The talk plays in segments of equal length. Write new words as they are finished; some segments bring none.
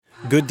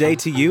Good day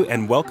to you,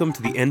 and welcome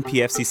to the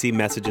NPFCC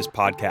Messages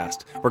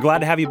podcast. We're glad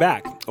to have you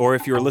back, or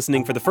if you're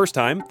listening for the first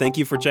time, thank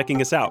you for checking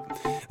us out.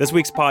 This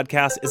week's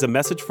podcast is a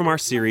message from our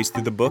series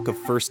through the book of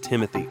 1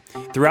 Timothy.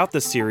 Throughout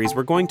this series,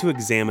 we're going to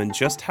examine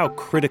just how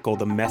critical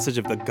the message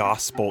of the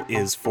gospel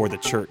is for the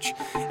church.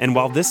 And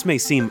while this may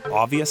seem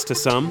obvious to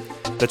some,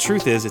 the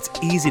truth is it's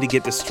easy to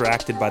get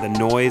distracted by the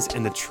noise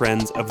and the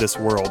trends of this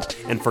world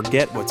and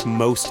forget what's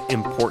most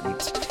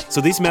important.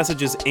 So these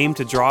messages aim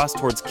to draw us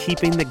towards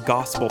keeping the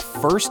gospel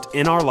first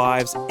in our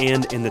lives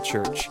and in the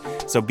church.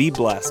 So be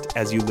blessed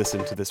as you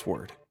listen to this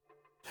word.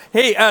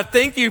 Hey,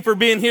 thank you for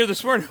being here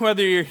this morning,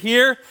 whether you're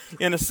here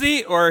in a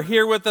seat or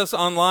here with us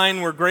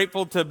online. We're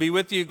grateful to be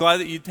with you. Glad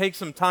that you take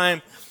some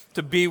time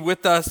to be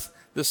with us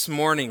this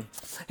morning.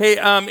 Hey,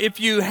 if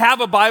you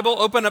have a Bible,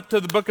 open up to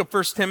the book of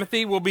 1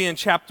 Timothy. We'll be in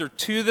chapter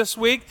 2 this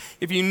week.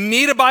 If you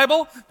need a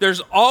Bible,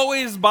 there's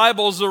always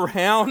Bibles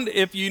around.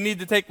 If you need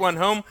to take one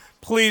home,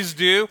 please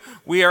do.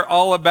 We are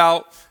all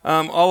about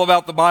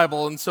the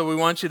Bible, and so we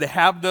want you to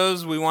have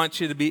those. We want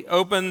you to be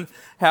open,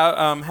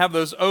 have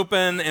those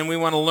open, and we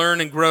want to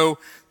learn and grow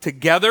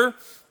together.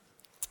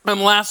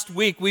 Last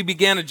week, we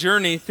began a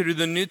journey through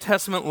the New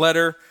Testament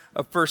letter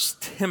of 1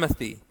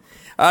 Timothy.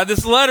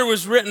 This letter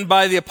was written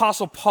by the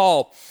Apostle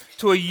Paul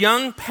to a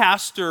young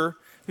pastor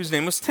whose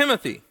name was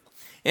Timothy.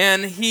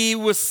 And he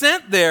was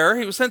sent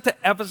to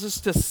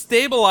Ephesus to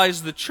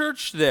stabilize the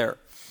church there.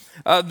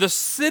 The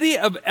city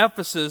of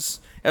Ephesus,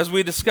 as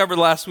we discovered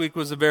last week,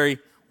 was a very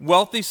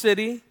wealthy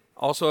city,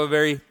 also a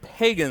very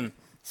pagan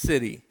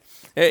city.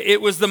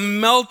 It was the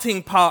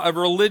melting pot of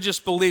religious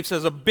beliefs.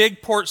 As a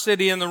big port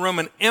city in the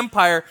Roman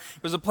Empire,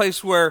 it was a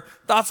place where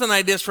thoughts and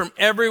ideas from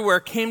everywhere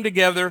came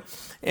together,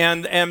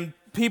 and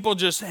people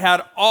just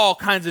had all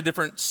kinds of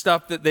different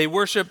stuff that they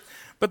worshiped.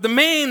 But the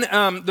main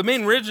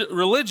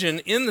religion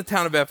in the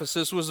town of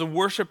Ephesus was the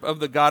worship of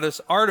the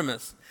goddess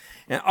Artemis.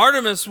 And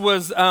Artemis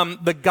was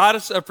the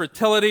goddess of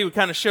fertility. We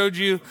kind of showed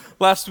you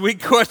last week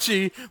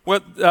the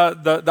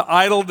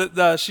idol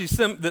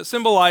that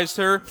symbolized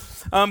her.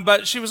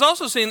 But she was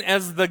also seen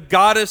as the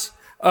goddess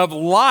of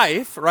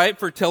life, right?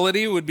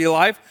 Fertility would be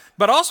life,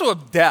 but also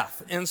of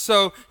death. And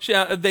so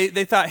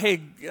they thought,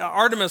 hey,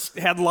 Artemis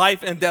had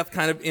life and death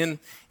kind of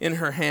in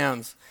her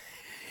hands.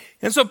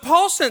 And so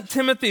Paul sent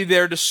Timothy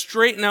there to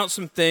straighten out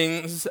some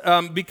things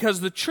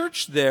because the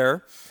church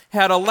there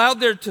had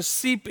allowed there to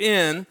seep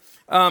in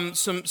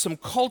some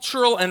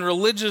cultural and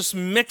religious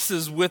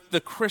mixes with the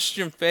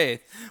Christian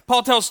faith.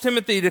 Paul tells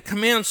Timothy to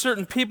command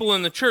certain people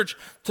in the church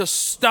to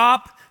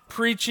stop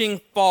preaching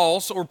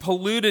false or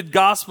polluted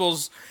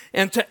gospels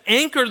and to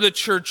anchor the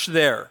church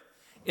there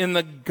in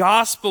the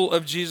gospel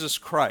of Jesus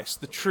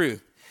Christ, the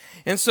truth.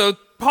 And so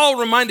Paul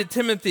reminded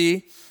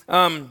Timothy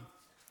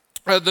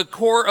the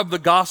core of the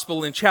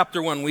gospel in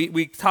chapter 1.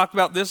 We talked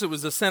about this. It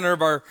was the center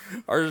of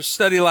our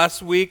study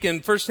last week in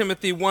 1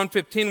 Timothy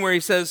 1:15, where he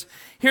says,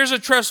 here's a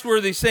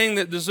trustworthy saying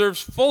that deserves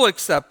full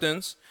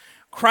acceptance.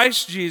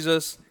 Christ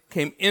Jesus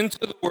came into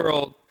the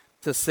world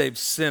to save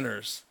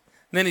sinners.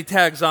 And then he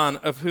tags on,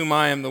 of whom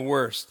I am the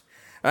worst.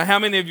 How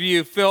many of you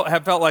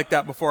have felt like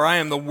that before? I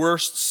am the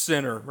worst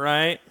sinner,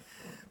 right?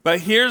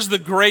 But here's the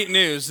great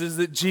news, is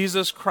that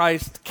Jesus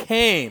Christ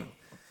came.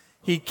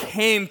 He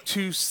came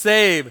to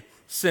save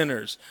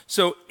sinners.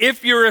 So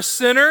if you're a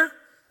sinner,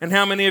 and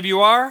how many of you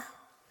are?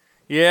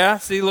 Yeah,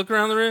 see, look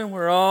around the room.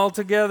 We're all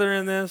together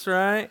in this,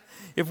 right?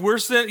 If we're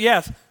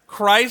yes,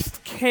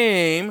 Christ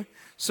came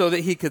so that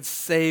he could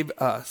save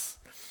us.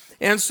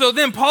 And so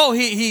then Paul,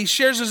 he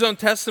shares his own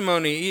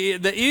testimony.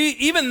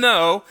 Even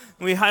though,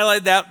 we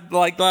highlighted that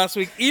like last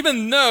week,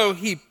 even though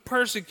he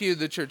persecuted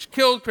the church,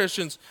 killed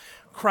Christians,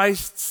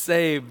 Christ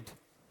saved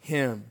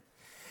him.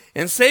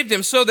 And saved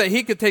him so that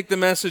he could take the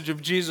message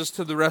of Jesus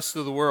to the rest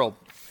of the world.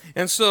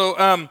 And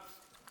so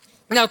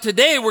now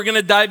today we're going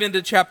to dive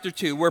into chapter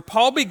 2, where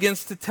Paul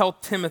begins to tell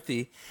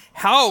Timothy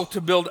how to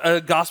build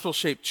a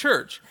gospel-shaped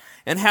church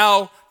and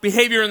how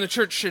behavior in the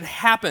church should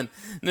happen.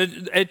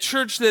 A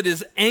church that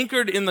is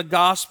anchored in the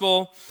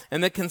gospel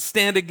and that can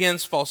stand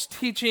against false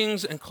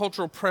teachings and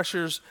cultural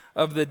pressures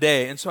of the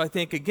day. And so I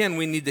think, again,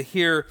 we need to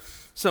hear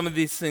some of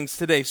these things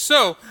today.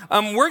 So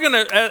we're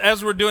going to,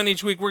 as we're doing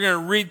each week, we're going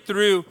to read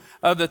through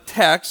the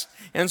text.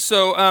 And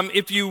so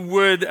if you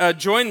would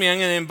join me, I'm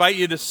going to invite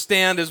you to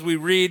stand as we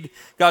read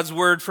God's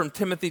word from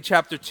Timothy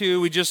chapter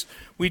 2.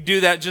 We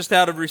do that just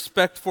out of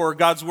respect for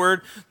God's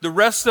word. The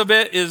rest of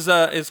it is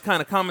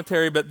kind of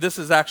commentary, but this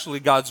is actually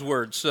God's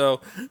word.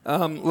 So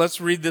let's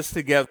read this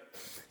together.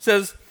 It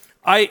says,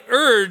 I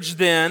urge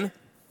then,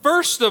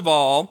 first of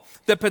all,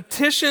 that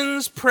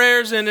petitions,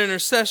 prayers, and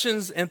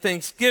intercessions and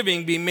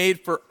thanksgiving be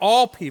made for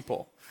all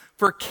people,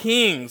 for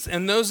kings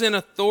and those in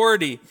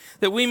authority,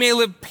 that we may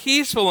live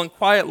peaceful and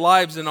quiet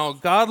lives in all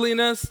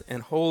godliness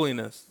and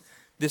holiness.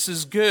 This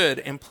is good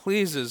and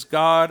pleases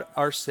God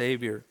our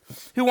Savior,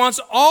 who wants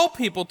all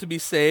people to be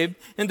saved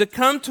and to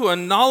come to a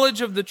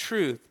knowledge of the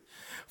truth.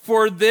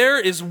 For there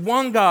is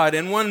one God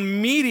and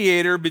one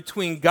mediator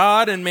between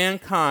God and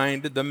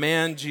mankind, the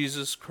man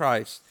Jesus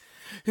Christ,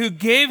 who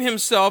gave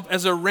himself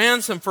as a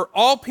ransom for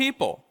all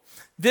people.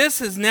 This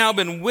has now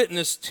been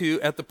witnessed to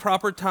at the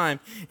proper time.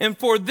 And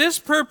for this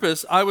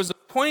purpose, I was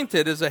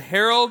appointed as a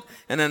herald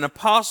and an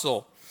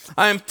apostle.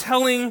 I am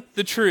telling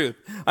the truth.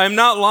 I am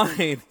not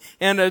lying,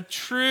 and a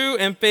true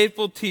and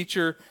faithful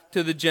teacher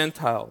to the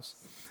Gentiles.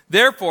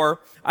 Therefore,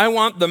 I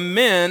want the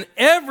men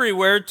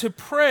everywhere to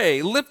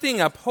pray,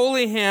 lifting up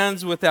holy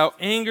hands without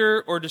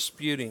anger or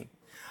disputing.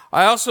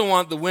 I also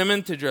want the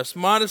women to dress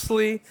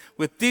modestly,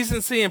 with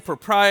decency and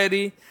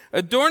propriety,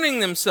 adorning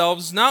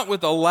themselves not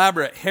with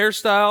elaborate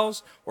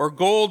hairstyles or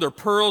gold or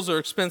pearls or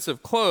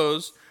expensive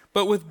clothes,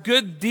 but with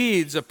good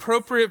deeds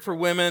appropriate for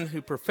women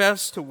who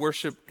profess to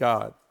worship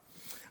God.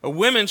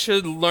 Women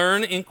should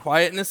learn in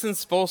quietness and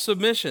full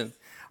submission.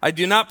 I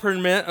do not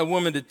permit a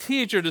woman to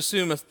teach or to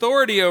assume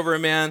authority over a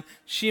man.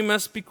 She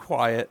must be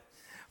quiet.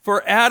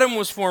 For Adam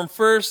was formed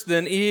first,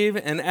 then Eve,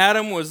 and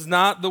Adam was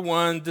not the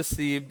one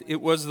deceived.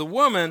 It was the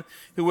woman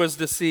who was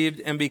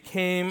deceived and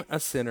became a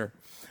sinner.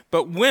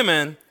 But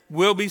women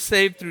will be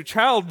saved through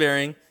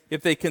childbearing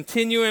if they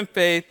continue in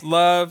faith,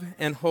 love,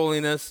 and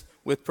holiness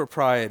with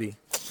propriety.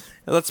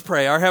 Now let's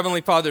pray. Our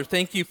Heavenly Father,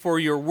 thank you for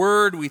your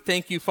word. We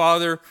thank you,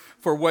 Father,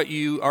 for what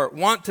you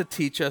want to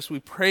teach us. We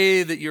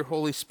pray that your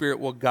Holy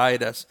Spirit will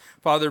guide us.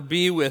 Father,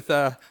 be with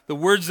the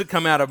words that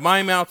come out of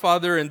my mouth,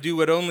 Father, and do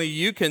what only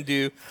you can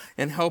do,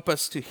 and help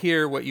us to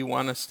hear what you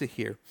want us to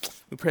hear.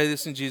 We pray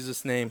this in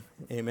Jesus' name.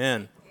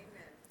 Amen.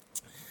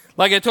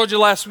 Like I told you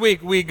last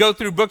week, we go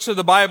through books of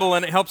the Bible,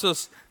 and it helps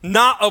us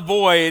not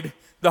avoid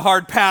the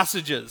hard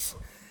passages.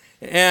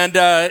 And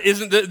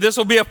this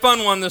will be a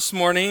fun one this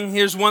morning.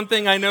 Here's one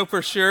thing I know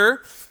for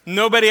sure.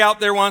 Nobody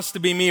out there wants to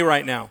be me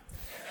right now.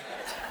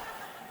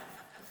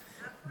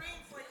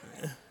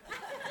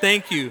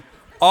 Thank you.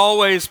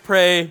 Always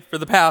pray for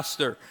the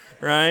pastor,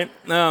 right?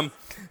 No,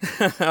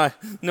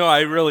 I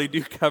really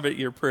do covet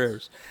your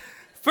prayers.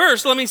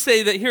 First, let me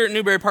say that here at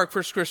Newberry Park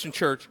First Christian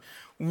Church,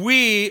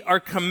 we are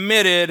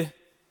committed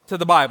to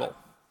the Bible.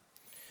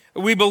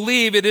 We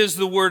believe it is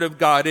the Word of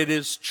God. It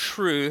is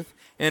truth,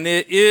 and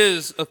it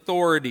is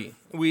authority.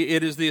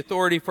 It is the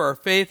authority for our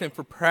faith and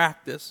for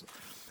practice.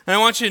 And I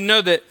want you to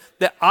know that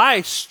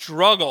I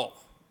struggle.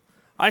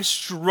 I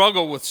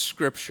struggle with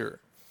Scripture.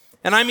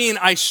 And I mean,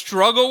 I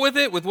struggle with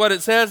it, with what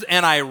it says,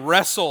 and I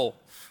wrestle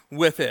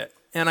with it.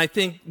 And I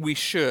think we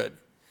should.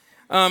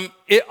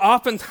 It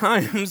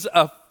oftentimes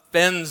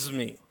offends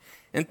me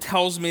and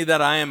tells me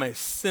that I am a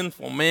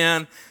sinful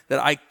man, that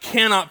I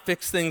cannot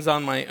fix things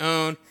on my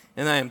own,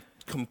 and I am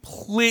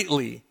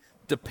completely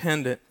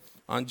dependent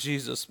on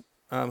Jesus,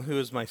 who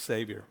is my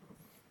Savior.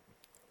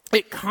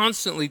 It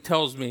constantly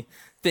tells me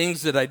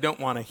things that I don't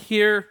want to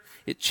hear.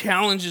 It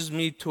challenges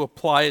me to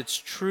apply its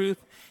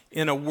truth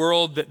in a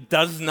world that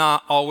does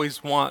not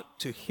always want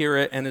to hear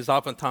it and is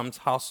oftentimes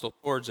hostile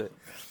towards it.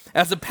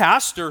 As a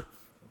pastor,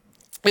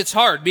 it's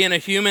hard being a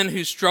human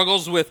who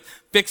struggles with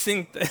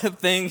fixing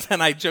things,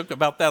 and I joke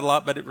about that a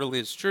lot, but it really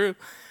is true.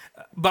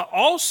 But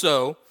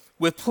also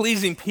with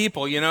pleasing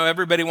people. You know,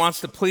 everybody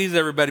wants to please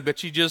everybody,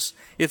 but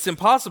it's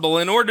impossible.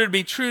 In order to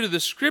be true to the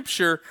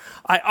Scripture,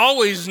 I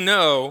always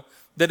know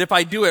that if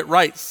I do it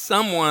right,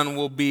 someone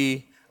will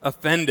be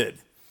offended.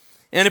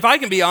 And if I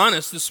can be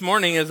honest, this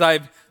morning, as I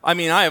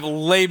have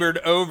labored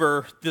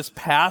over this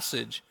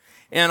passage.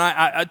 And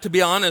I to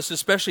be honest,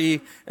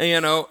 especially,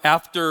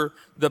 after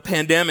the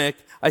pandemic,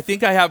 I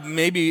think I have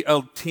maybe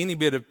a teeny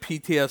bit of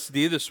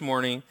PTSD this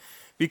morning,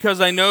 because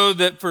I know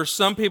that for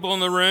some people in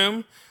the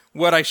room,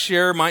 what I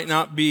share might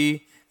not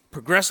be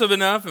progressive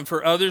enough, and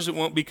for others it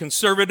won't be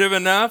conservative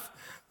enough,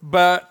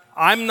 but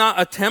I'm not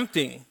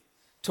attempting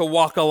to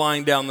walk a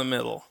line down the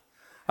middle.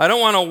 I don't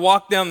want to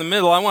walk down the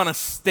middle. I want to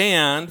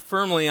stand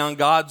firmly on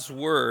God's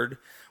word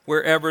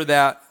wherever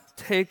that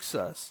takes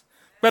us.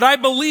 But I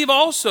believe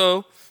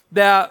also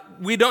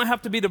that we don't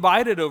have to be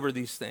divided over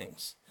these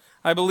things.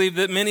 I believe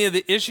that many of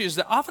the issues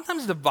that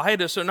oftentimes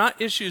divide us are not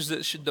issues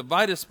that should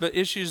divide us, but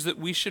issues that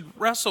we should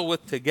wrestle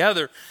with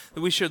together,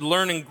 that we should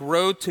learn and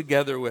grow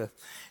together with.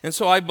 And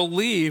so I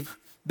believe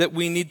that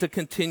we need to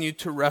continue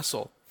to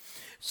wrestle.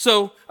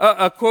 So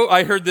a quote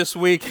I heard this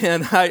week,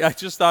 and I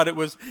just thought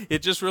it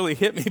just really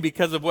hit me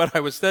because of what I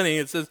was studying.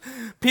 It says,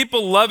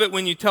 people love it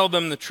when you tell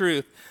them the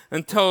truth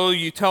until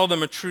you tell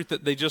them a truth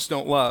that they just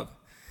don't love.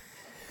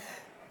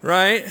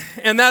 Right?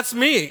 And that's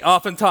me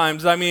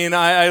oftentimes. I mean,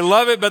 I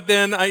love it, but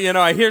then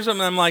I hear something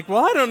and I'm like,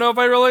 well, I don't know if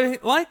I really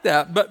like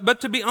that.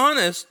 But to be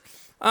honest,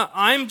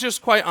 I'm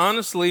just quite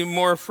honestly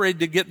more afraid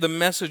to get the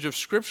message of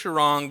Scripture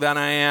wrong than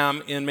I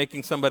am in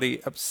making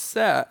somebody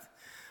upset.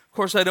 Of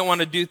course, I don't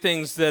want to do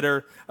things that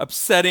are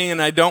upsetting, and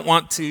I don't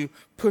want to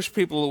push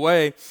people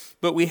away,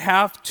 but we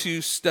have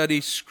to study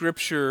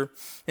Scripture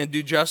and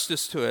do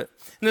justice to it.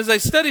 And as I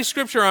study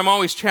Scripture, I'm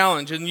always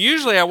challenged, and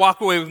usually I walk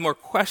away with more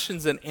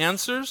questions than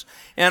answers.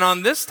 And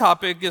on this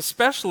topic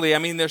especially,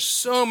 there's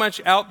so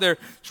much out there.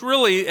 It's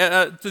really,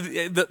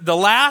 the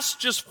last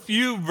just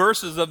few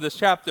verses of this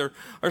chapter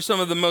are some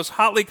of the most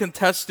hotly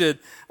contested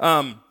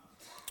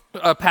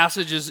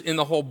passages in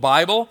the whole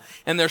Bible,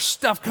 and there's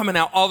stuff coming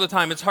out all the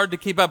time. It's hard to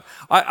keep up.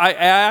 I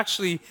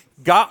actually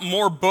got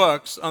more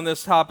books on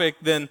this topic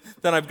than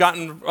I've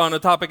gotten on a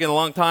topic in a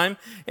long time,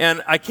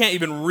 and I can't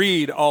even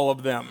read all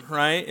of them,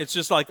 right? It's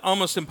just like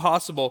almost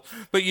impossible.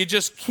 But you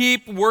just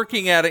keep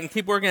working at it and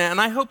keep working at it,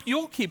 and I hope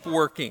you'll keep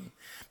working,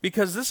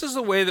 because this is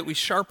the way that we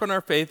sharpen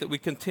our faith, that we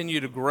continue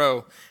to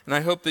grow, and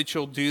I hope that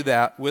you'll do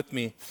that with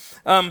me.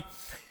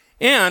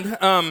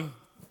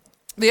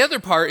 The other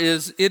part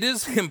is, it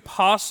is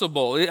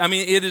impossible.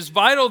 It is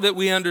vital that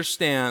we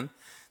understand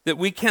that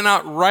we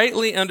cannot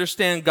rightly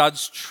understand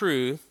God's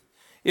truth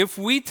if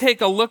we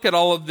take a look at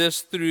all of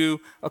this through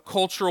a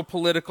cultural,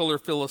 political, or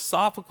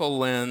philosophical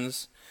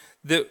lens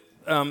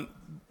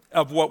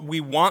of what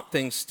we want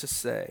things to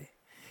say.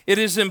 It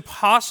is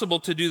impossible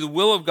to do the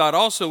will of God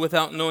also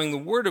without knowing the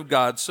Word of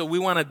God, so we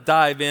want to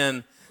dive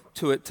in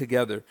to it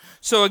together.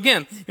 So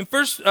again, in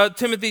 1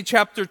 Timothy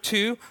chapter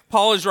 2,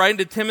 Paul is writing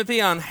to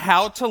Timothy on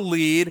how to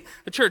lead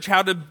a church,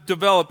 how to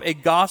develop a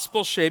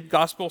gospel-shaped,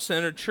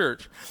 gospel-centered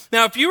church.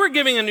 Now, if you were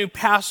giving a new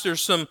pastor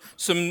some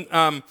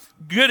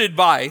good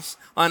advice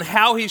on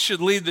how he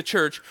should lead the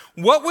church,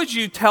 what would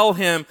you tell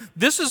him?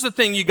 This is the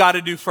thing you got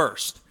to do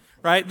first,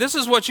 right? This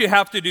is what you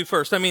have to do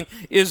first.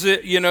 Is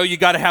it, you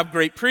got to have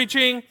great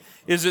preaching?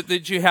 Is it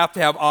that you have to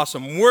have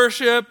awesome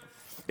worship?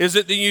 Is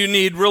it that you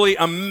need really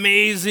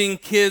amazing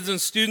kids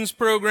and students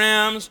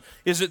programs?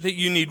 Is it that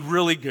you need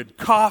really good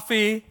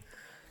coffee,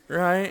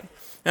 right?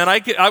 And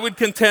I would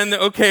contend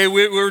that, okay,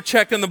 we're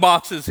checking the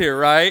boxes here,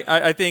 right?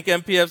 I think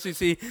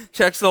NPFCC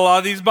checks a lot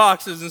of these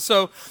boxes. And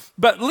so,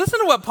 but listen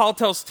to what Paul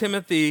tells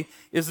Timothy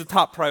is the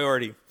top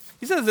priority.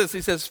 He says this,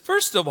 he says,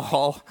 first of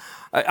all,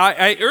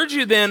 I urge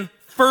you then,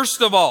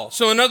 first of all.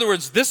 So in other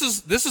words, this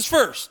is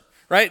first,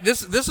 right?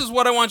 This is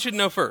what I want you to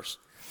know first.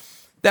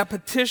 That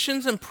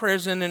petitions and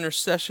prayers and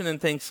intercession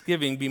and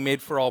thanksgiving be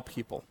made for all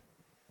people.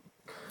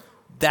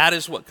 That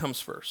is what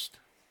comes first.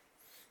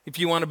 If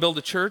you want to build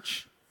a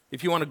church,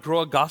 if you want to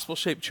grow a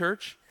gospel-shaped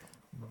church,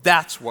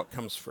 that's what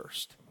comes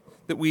first.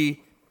 That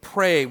we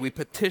pray, we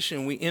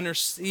petition, we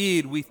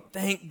intercede, we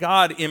thank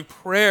God in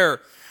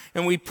prayer,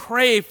 and we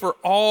pray for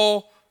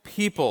all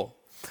people.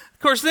 Of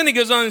course, then he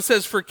goes on and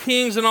says, for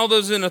kings and all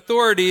those in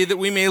authority, that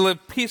we may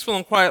live peaceful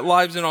and quiet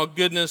lives in all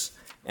goodness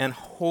and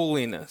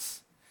holiness.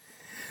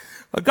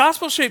 A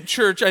gospel-shaped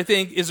church, I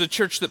think, is a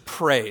church that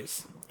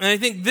prays. And I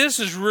think this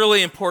is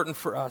really important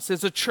for us.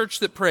 It's a church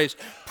that prays.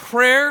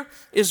 Prayer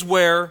is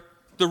where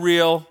the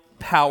real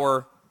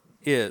power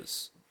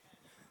is.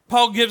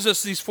 Paul gives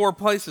us these 4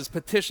 places: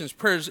 petitions,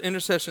 prayers,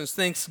 intercessions,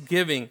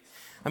 thanksgiving.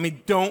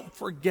 Don't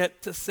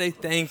forget to say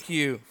thank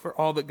you for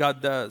all that God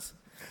does.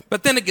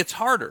 But then it gets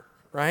harder,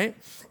 right?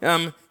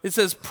 It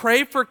says,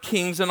 pray for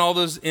kings and all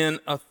those in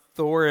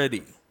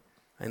authority.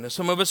 I know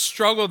some of us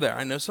struggle there.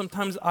 I know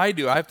sometimes I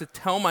do. I have to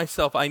tell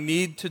myself I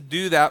need to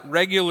do that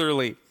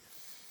regularly.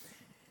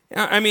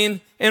 And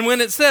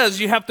when it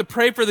says you have to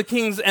pray for the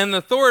kings and the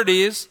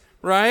authorities,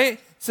 right? It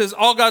says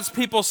all God's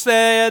people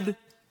said,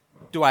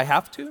 do I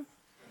have to?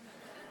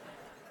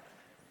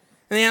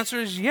 And the answer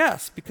is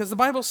yes, because the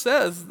Bible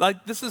says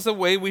this is the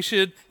way we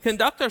should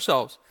conduct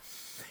ourselves.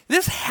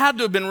 This had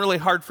to have been really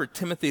hard for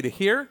Timothy to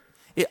hear.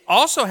 It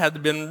also had to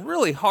have been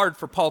really hard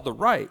for Paul to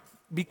write.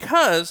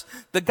 Because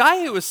the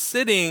guy who was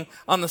sitting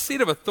on the seat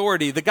of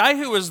authority, the guy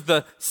who was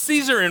the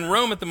Caesar in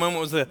Rome at the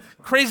moment, was a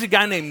crazy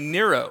guy named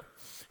Nero,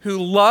 who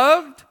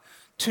loved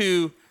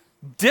to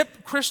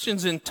dip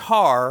Christians in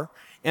tar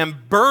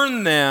and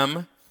burn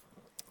them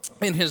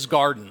in his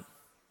garden.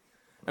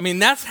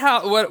 That's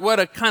what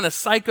a kind of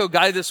psycho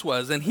guy this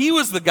was. And he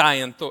was the guy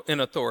in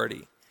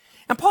authority.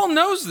 And Paul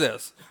knows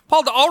this.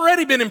 Paul had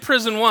already been in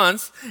prison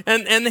once,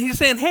 and he's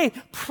saying, hey,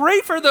 pray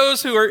for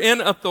those who are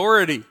in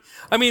authority.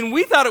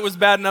 We thought it was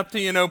bad enough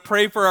to,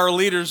 pray for our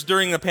leaders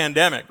during the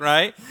pandemic,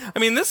 right?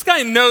 This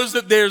guy knows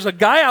that there's a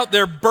guy out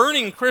there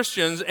burning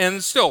Christians,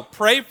 and still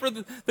pray for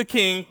the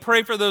king,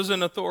 pray for those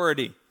in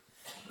authority.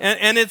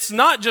 And it's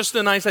not just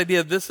a nice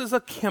idea. This is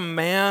a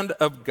command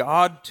of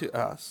God to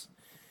us.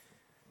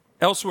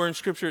 Elsewhere in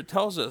Scripture, it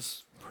tells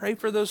us, pray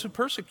for those who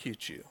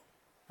persecute you,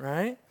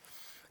 right?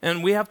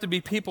 And we have to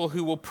be people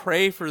who will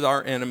pray for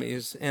our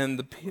enemies and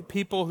the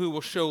people who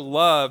will show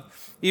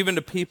love even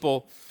to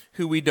people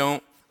who we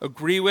don't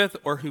agree with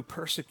or who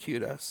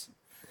persecute us.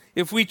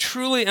 If we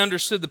truly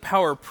understood the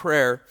power of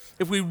prayer,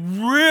 if we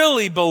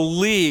really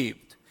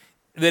believed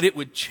that it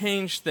would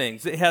change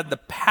things, it had the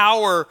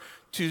power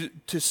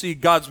to see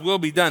God's will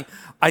be done,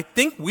 I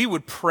think we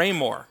would pray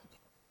more.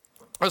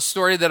 A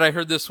story that I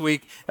heard this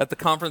week at the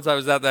conference I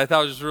was at that I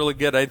thought was really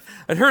good. I'd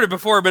heard it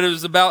before, but it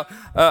was about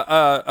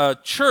a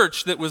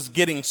church that was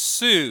getting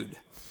sued.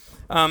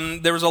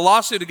 There was a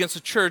lawsuit against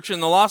a church,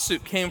 and the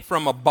lawsuit came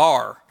from a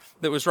bar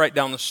that was right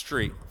down the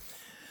street.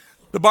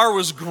 The bar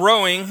was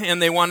growing,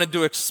 and they wanted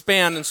to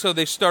expand, and so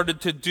they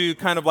started to do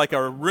kind of like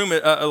a room,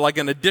 like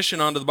an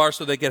addition onto the bar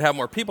so they could have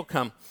more people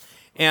come.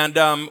 And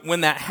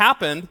when that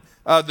happened,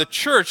 the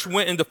church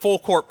went into full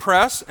court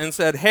press and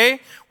said, hey,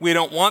 we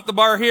don't want the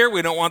bar here.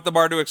 We don't want the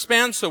bar to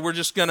expand. So we're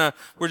just gonna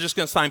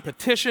sign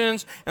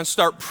petitions and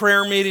start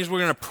prayer meetings. We're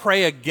going to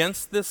pray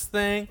against this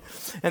thing.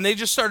 And they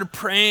just started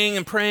praying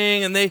and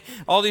praying, and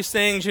all these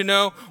things,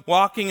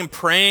 walking and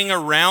praying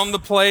around the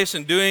place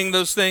and doing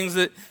those things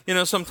that,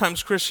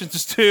 sometimes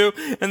Christians do.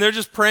 And they're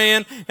just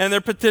praying and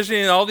they're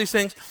petitioning and all these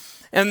things.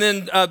 And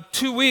then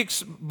 2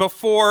 weeks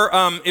before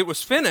it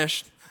was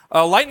finished,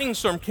 a lightning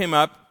storm came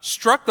up,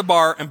 struck the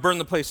bar, and burned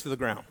the place to the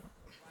ground.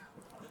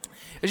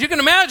 As you can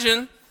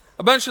imagine,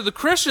 a bunch of the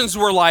Christians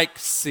were like,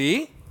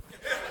 see?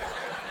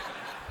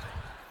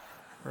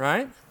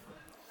 Right?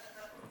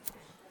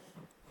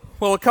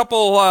 Well,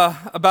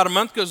 about a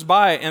month goes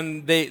by,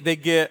 and they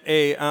get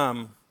a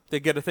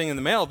thing in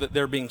the mail that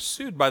they're being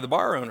sued by the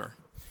bar owner.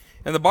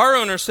 And the bar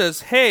owner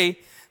says, hey,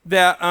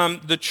 that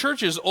the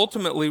church is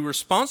ultimately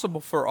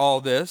responsible for all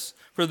this,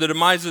 for the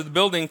demise of the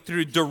building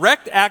through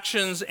direct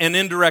actions and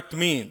indirect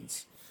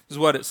means, is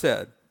what it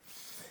said.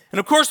 And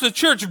of course, the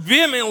church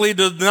vehemently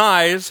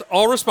denies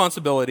all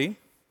responsibility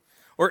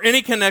or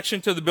any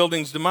connection to the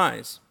building's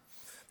demise.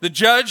 The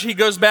judge, he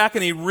goes back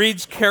and he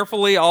reads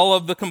carefully all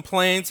of the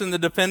complaints and the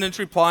defendant's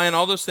reply and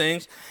all those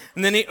things.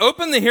 And then he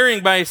opened the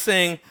hearing by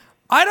saying,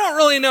 I don't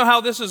really know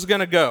how this is going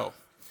to go.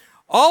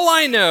 All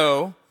I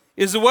know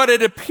is what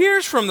it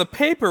appears from the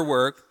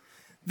paperwork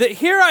that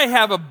here I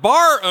have a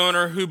bar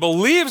owner who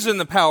believes in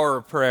the power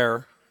of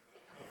prayer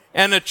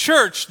and a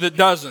church that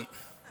doesn't.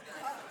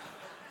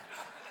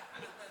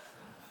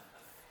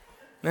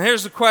 Now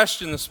here's the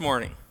question this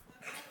morning.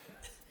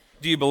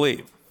 Do you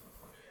believe?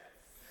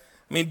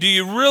 Do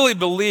you really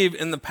believe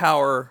in the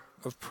power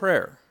of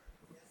prayer?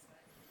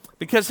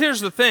 Because here's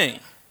the thing.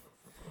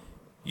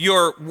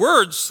 Your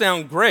words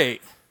sound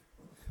great,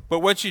 but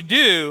what you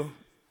do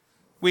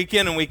week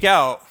in and week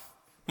out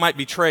might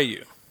betray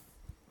you.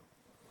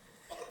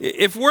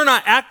 If we're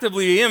not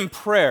actively in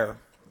prayer,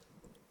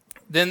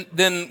 then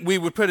we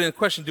would put in a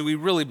question, do we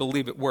really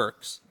believe it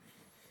works?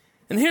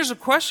 And here's a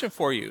question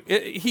for you.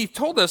 He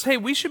told us, hey,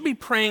 we should be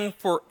praying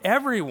for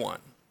everyone.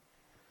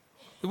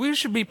 We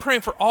should be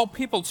praying for all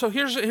people. So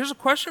here's a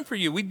question for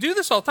you. We do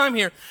this all the time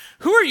here.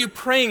 Who are you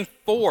praying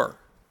for?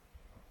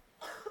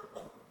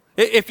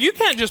 If you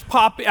can't just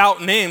pop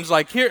out names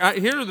like here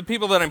are the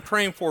people that I'm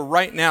praying for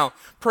right now,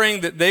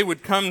 praying that they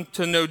would come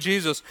to know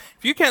Jesus.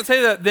 If you can't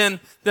say that, then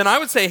I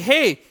would say,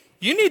 hey,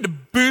 you need to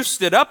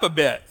boost it up a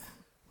bit.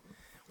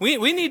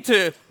 We need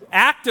to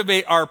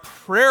activate our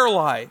prayer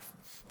life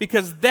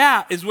because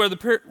that is where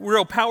the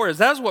real power is.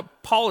 That's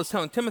what Paul is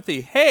telling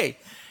Timothy. Hey,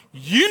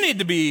 you need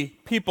to be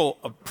people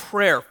of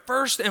prayer.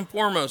 First and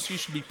foremost, you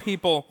should be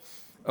people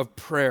of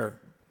prayer.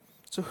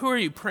 So who are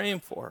you praying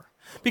for?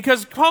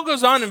 Because Paul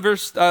goes on in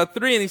verse 3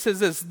 and he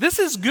says this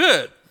is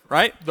good,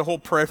 right? The whole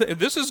prayer thing.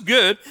 This is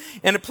good,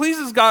 and it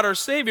pleases God our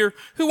Savior,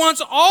 who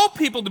wants all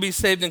people to be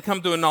saved and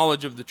come to a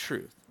knowledge of the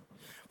truth.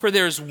 For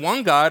there is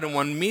one God and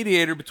one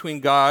mediator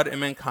between God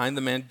and mankind,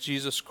 the man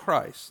Jesus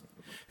Christ,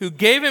 who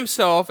gave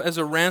himself as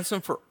a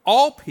ransom for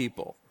all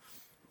people.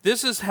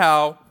 This has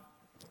now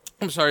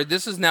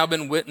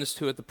been witnessed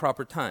to at the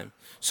proper time.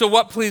 So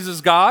what pleases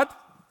God?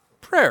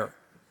 Prayer.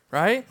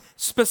 Right?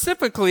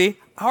 Specifically,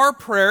 our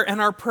prayer and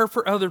our prayer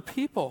for other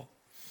people.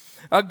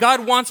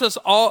 God wants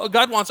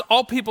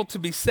all people to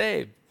be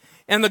saved.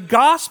 And the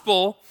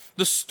gospel,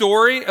 the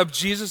story of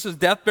Jesus'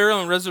 death, burial,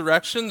 and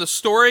resurrection, the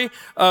story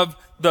of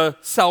the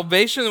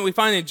salvation that we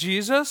find in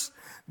Jesus,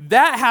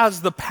 that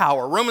has the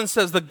power. Romans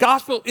says the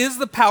gospel is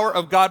the power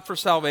of God for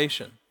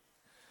salvation.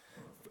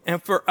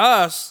 And for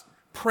us,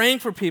 praying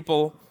for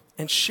people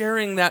and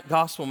sharing that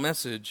gospel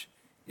message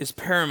is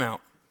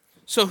paramount.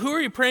 So who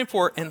are you praying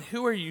for, and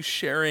who are you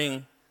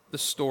sharing the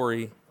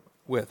story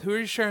with? Who are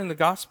you sharing the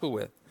gospel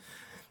with?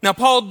 Now,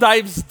 Paul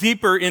dives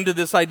deeper into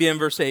this idea in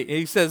verse 8.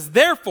 He says,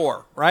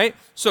 therefore, right?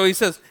 So he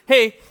says,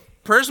 hey,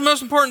 prayer's the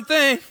most important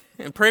thing,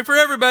 and pray for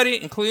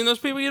everybody, including those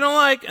people you don't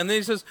like. And then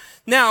he says,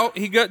 now,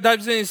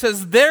 dives in and he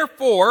says,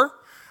 therefore,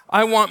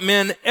 I want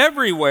men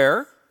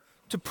everywhere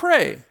to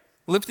pray,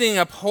 lifting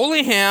up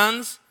holy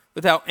hands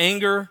without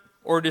anger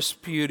or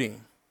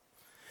disputing.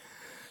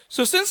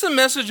 So since the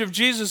message of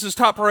Jesus is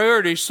top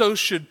priority, so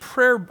should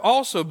prayer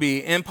also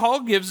be. And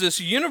Paul gives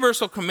this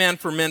universal command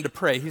for men to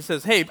pray. He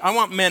says, hey, I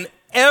want men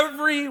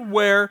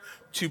everywhere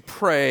to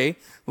pray,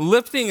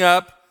 lifting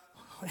up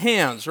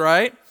hands,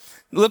 right?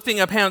 Lifting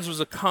up hands was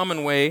a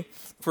common way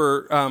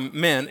for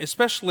men,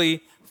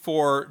 especially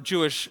for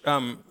Jewish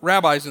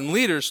rabbis and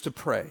leaders to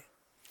pray.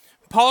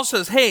 Paul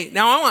says, hey,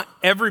 now I want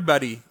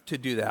everybody to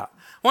do that.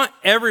 I want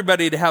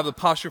everybody to have the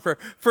posture of prayer.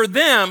 For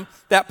them,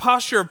 that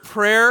posture of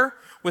prayer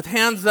with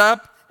hands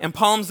up and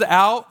palms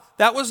out,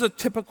 that was a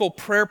typical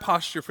prayer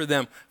posture for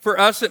them. For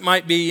us, it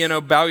might be,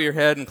 bow your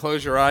head and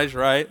close your eyes,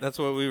 right? That's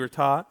what we were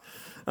taught.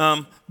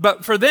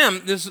 But for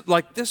them,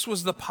 this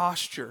was the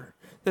posture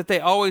that they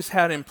always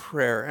had in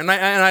prayer. And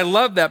I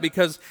love that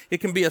because it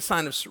can be a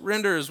sign of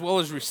surrender as well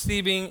as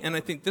receiving. And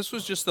I think this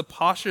was just the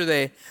posture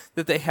that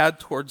they had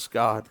towards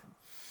God.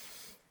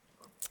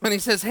 And he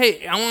says,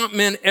 hey, I want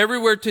men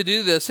everywhere to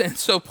do this. And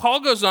so Paul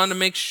goes on to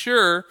make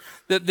sure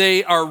that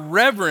they are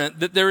reverent,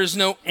 that there is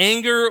no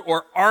anger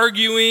or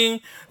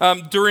arguing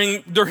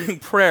during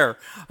prayer.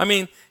 I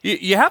mean,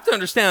 you have to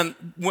understand,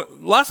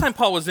 last time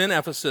Paul was in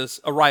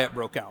Ephesus, a riot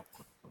broke out.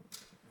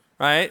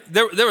 Right?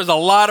 There was a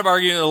lot of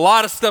arguing, a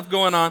lot of stuff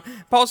going on.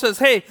 Paul says,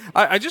 hey,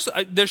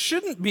 there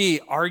shouldn't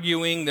be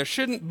arguing. There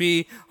shouldn't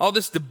be all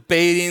this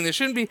debating. There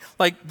shouldn't be,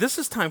 this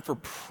is time for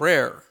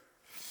prayer.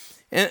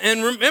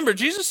 And remember,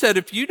 Jesus said,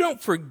 if you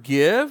don't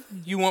forgive,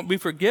 you won't be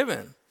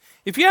forgiven.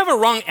 If you have a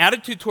wrong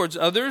attitude towards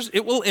others,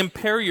 it will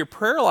impair your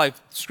prayer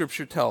life,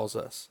 Scripture tells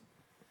us.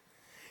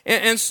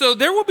 And so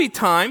there will be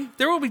time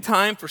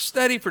for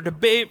study, for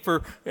debate,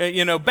 for,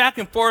 back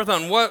and forth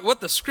on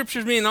what the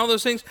Scriptures mean and all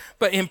those things.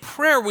 But in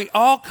prayer, we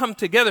all come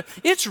together.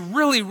 It's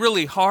really,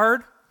 really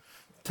hard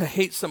to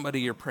hate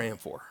somebody you're praying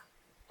for.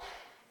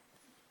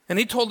 And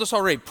he told us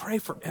already, pray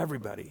for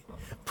everybody.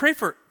 Pray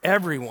for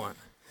everyone.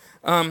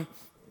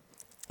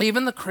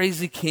 Even the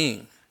crazy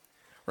king,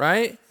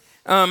 right?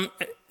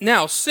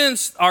 Now,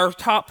 since our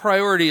top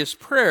priority is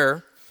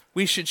prayer,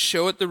 we should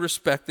show it the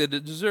respect that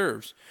it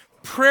deserves.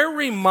 Prayer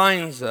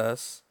reminds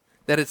us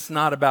that it's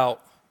not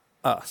about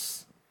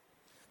us,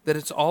 that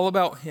it's all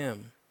about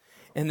him,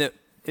 and that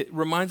it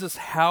reminds us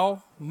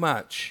how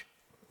much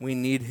we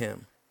need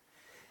him.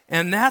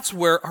 And that's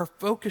where our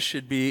focus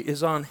should be,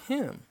 is on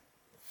him.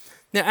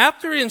 Now,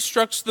 after he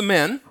instructs the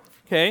men,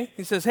 okay,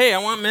 he says, hey, I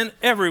want men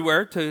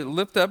everywhere to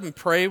lift up and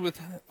pray with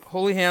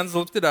holy hands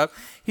lifted up.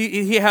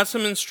 He has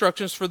some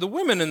instructions for the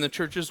women in the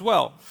church as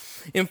well.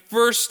 In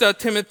 1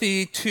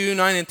 Timothy 2,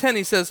 9 and 10,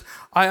 he says,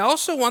 I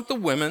also want the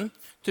women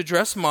to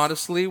dress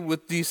modestly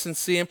with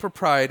decency and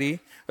propriety,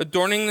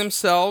 adorning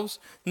themselves,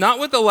 not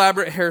with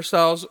elaborate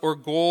hairstyles or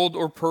gold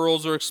or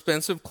pearls or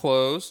expensive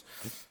clothes,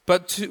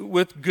 but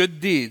with good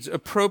deeds,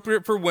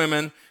 appropriate for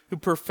women who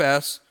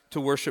profess to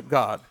worship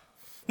God.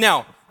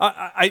 Now,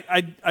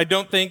 I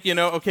don't think,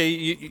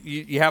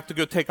 you have to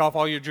go take off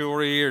all your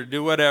jewelry or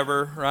do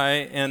whatever,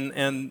 right?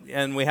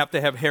 And we have to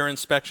have hair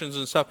inspections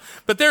and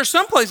stuff. But there are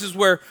some places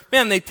where,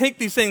 man, they take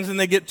these things and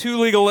they get too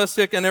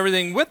legalistic and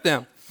everything with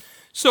them.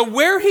 So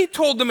where he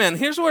told the men,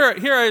 here is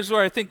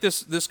where I think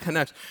this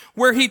connects.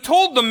 Where he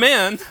told the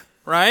men,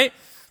 right,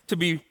 to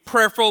be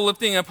prayerful,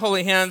 lifting up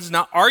holy hands,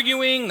 not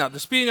arguing, not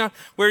disputing,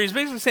 where he's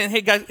basically saying,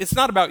 hey guys, it's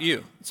not about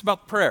you. It's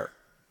about prayer,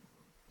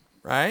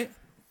 right?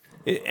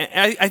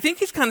 I think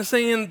he's kind of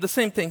saying the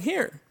same thing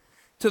here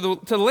to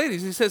the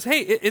ladies. He says, hey,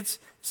 it's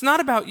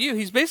not about you.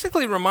 He's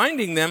basically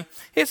reminding them,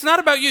 hey, it's not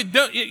about you.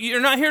 You're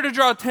not here to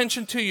draw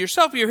attention to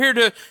yourself. You're here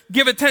to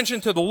give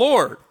attention to the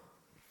Lord.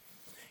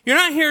 You're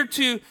not here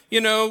to,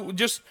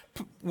 just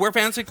wear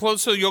fancy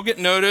clothes so you'll get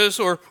noticed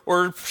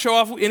or show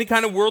off any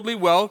kind of worldly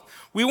wealth.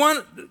 He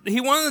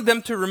wanted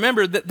them to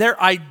remember that their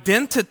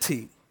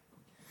identity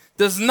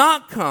does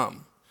not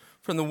come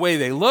from the way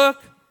they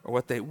look or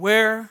what they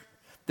wear.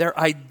 Their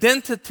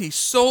identity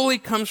solely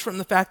comes from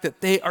the fact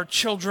that they are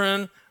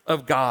children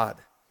of God.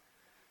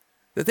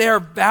 That they are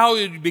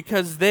valued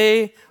because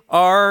they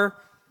are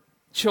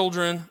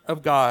children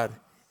of God.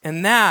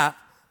 And that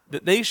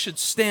they should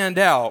stand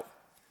out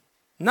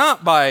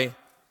not by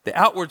the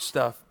outward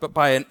stuff, but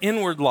by an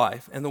inward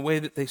life and the way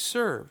that they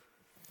serve.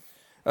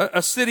 In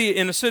a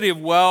city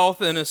of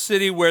wealth, in a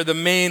city where the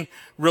main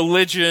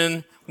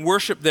religion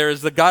worship there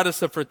is the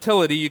goddess of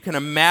fertility, you can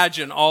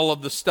imagine all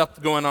of the stuff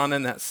going on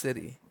in that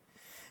city.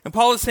 And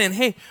Paul is saying,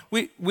 hey,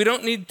 we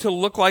don't need to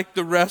look like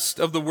the rest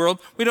of the world.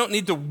 We don't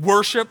need to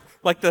worship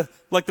like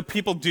the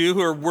people do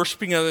who are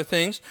worshiping other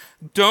things.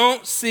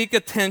 Don't seek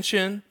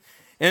attention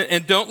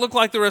and don't look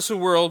like the rest of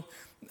the world.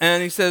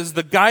 And he says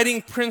the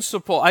guiding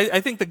principle,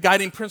 I think the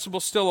guiding principle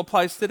still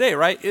applies today,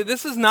 right?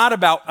 This is not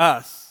about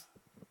us.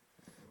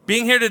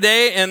 Being here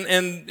today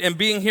and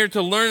being here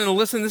to learn and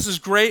listen, this is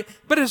great.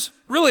 But it's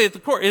really at the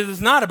core, it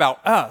is not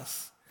about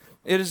us.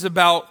 It is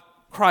about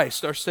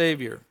Christ, our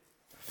Savior.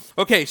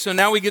 Okay, so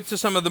now we get to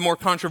some of the more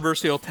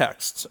controversial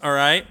texts, all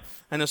right?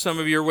 I know some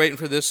of you are waiting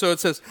for this. So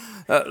it says,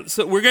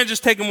 so we're going to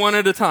just take them one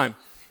at a time.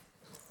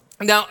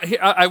 Now,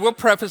 I will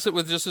preface it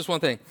with just this one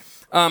thing.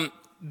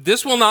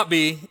 This will not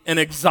be an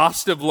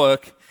exhaustive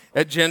look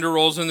at gender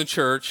roles in the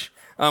church.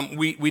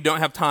 We don't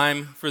have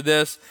time for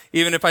this.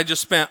 Even if I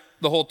just spent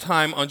the whole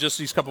time on just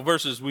these couple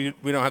verses, we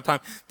don't have time.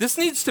 This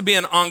needs to be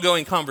an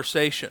ongoing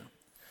conversation.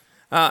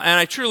 And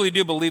I truly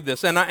do believe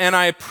this. And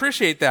I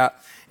appreciate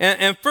that.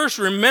 And first,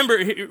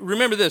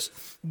 remember this.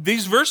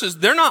 These verses,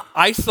 they're not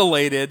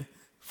isolated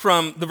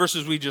from the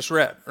verses we just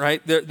read,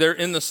 right? They're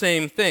in the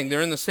same thing.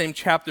 They're in the same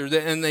chapter,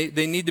 and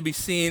they need to be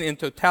seen in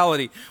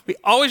totality. We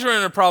always run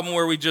into a problem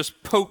where we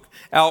just poke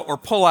out or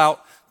pull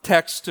out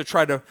text to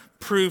try to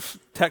proof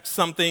text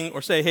something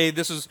or say, hey,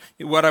 this is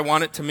what I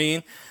want it to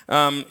mean,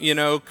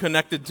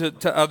 connected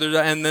to others,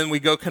 and then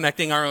we go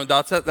connecting our own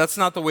dots. That's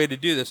not the way to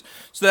do this.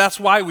 So that's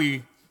why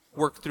we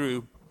work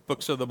through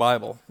books of the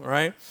Bible, all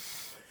right?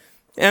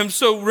 And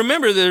so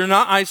remember, they're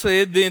not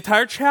isolated. The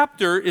entire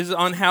chapter is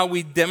on how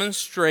we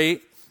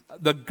demonstrate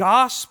the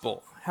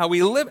gospel, how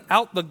we live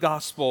out the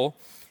gospel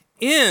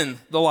in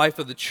the life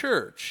of the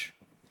church.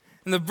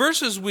 And the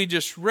verses we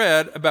just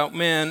read about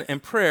men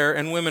and prayer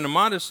and women and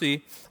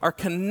modesty are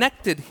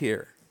connected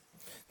here.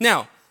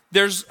 Now,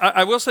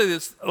 I will say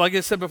this, like I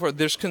said before,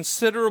 there's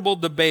considerable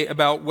debate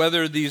about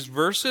whether these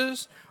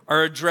verses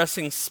are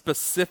addressing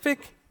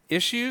specific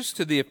issues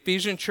to the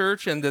Ephesian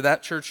church and to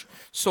that church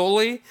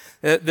solely,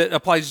 that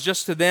applies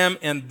just to them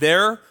and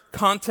their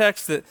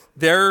context,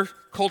 their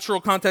cultural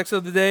context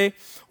of the day,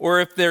 or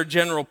if they're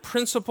general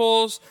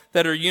principles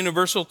that are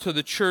universal to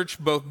the church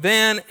both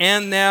then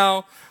and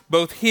now,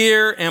 both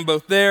here and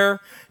both there.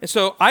 And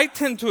so I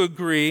tend to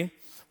agree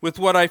with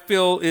what I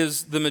feel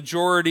is the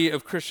majority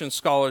of Christian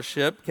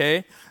scholarship,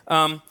 okay,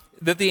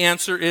 that the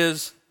answer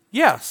is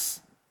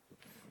yes.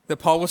 That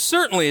Paul was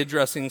certainly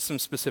addressing some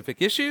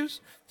specific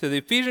issues to the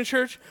Ephesian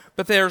church,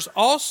 but there's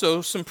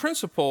also some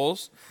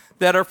principles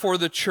that are for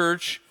the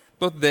church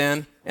both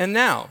then and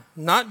now,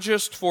 not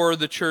just for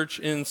the church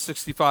in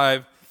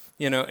 65,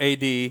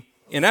 AD in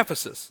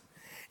Ephesus.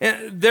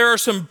 And there are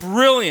some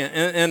brilliant,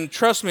 and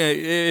trust me,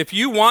 if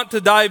you want to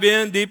dive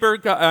in deeper,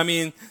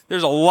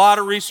 there's a lot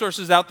of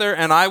resources out there,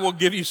 and I will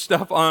give you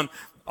stuff on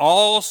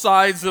all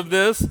sides of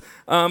this.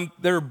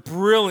 There are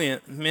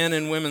brilliant men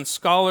and women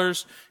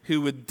scholars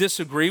who would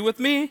disagree with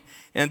me,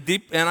 and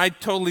I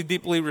totally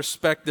deeply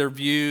respect their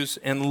views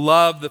and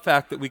love the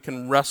fact that we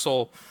can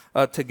wrestle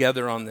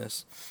together on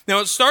this. Now,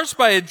 it starts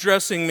by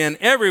addressing men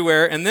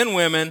everywhere and then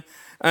women.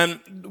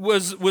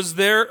 Was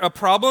there a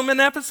problem in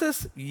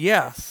Ephesus?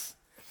 Yes.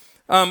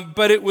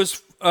 But it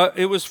was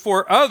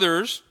for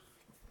others.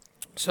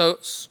 So,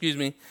 excuse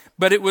me.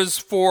 But it was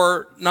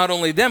for not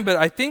only them, but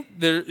I think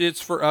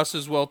it's for us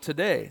as well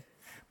today.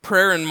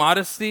 Prayer and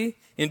modesty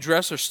in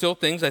dress are still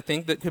things I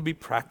think that could be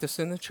practiced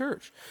in the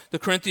church. The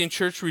Corinthian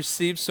church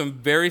received some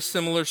very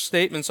similar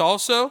statements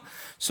also.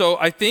 So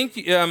I think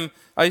that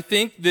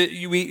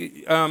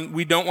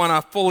we don't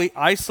want to fully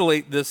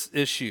isolate this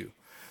issue.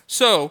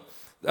 So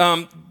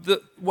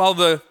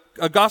while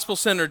a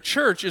gospel-centered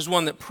church is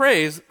one that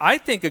prays, I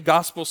think a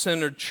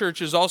gospel-centered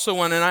church is also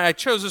one, and I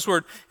chose this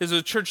word, is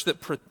a church that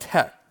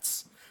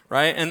protects,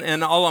 right?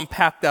 And I'll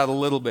unpack that a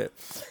little bit.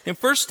 In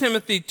 1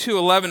 Timothy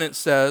 2:11 it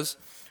says,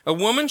 "A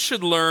woman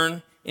should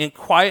learn in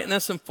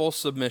quietness and full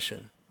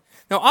submission."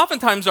 Now,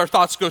 oftentimes our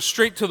thoughts go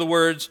straight to the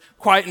words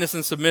quietness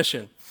and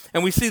submission,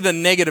 and we see the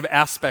negative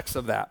aspects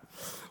of that.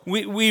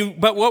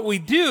 But what we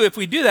do, if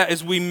we do that,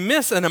 is we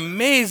miss an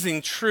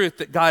amazing truth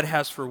that God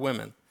has for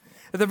women.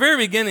 At the very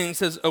beginning, it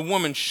says a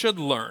woman should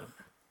learn.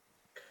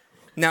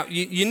 Now,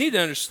 you need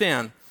to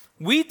understand,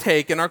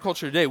 in our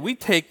culture today, we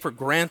take for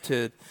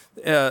granted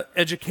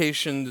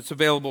education that's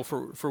available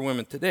for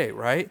women today,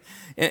 right?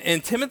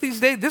 In Timothy's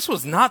day, this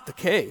was not the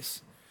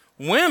case.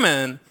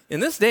 Women in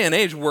this day and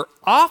age were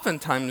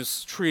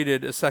oftentimes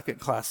treated as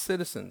second-class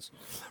citizens.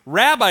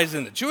 Rabbis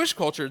in the Jewish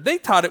culture, they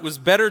taught it was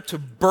better to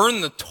burn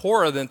the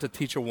Torah than to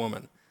teach a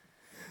woman.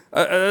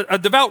 A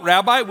devout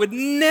rabbi would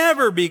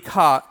never be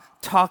caught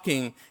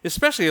talking,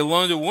 especially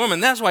alone to a woman.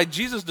 That's why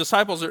Jesus'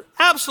 disciples are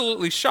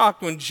absolutely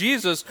shocked when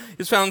Jesus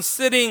is found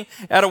sitting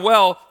at a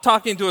well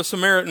talking to a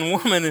Samaritan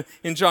woman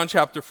in John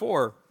chapter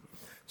 4.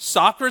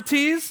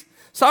 Socrates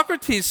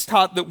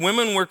taught that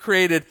women were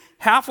created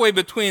halfway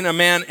between a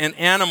man and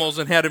animals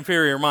and had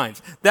inferior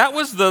minds. That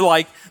was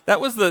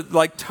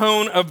the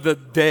tone of the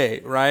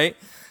day, right?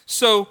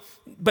 So,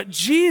 but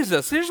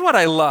Jesus, here's what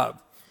I love.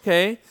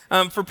 Okay,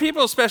 for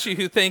people especially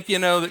who think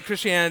that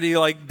Christianity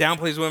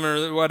downplays women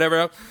or whatever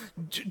else,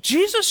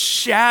 Jesus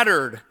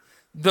shattered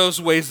those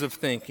ways of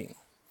thinking.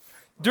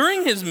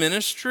 During his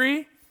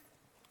ministry,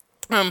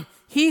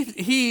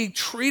 he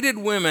treated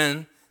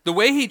women. The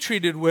way he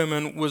treated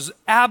women was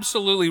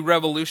absolutely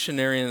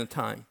revolutionary in the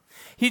time.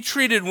 He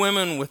treated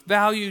women with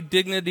value,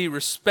 dignity,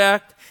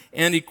 respect,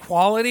 and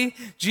equality.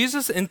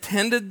 Jesus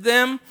intended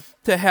them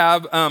to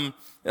have,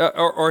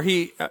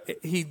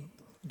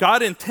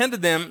 God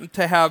intended them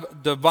to have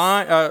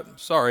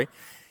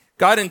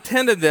God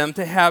intended them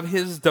to have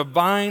his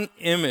divine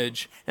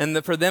image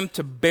and for them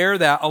to bear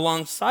that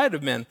alongside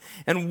of men.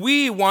 And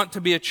we want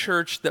to be a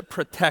church that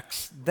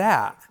protects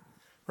that.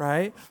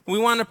 Right? We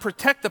want to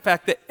protect the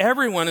fact that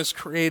everyone is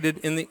created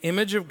in the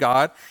image of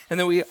God and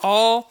that we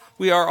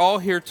are all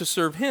here to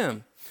serve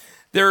him.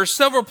 There are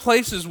several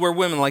places where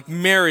women like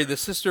Mary, the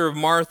sister of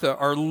Martha,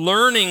 are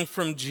learning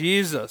from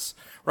Jesus,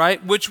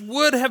 right? Which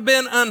would have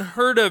been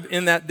unheard of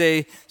in that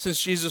day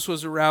since Jesus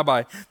was a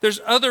rabbi.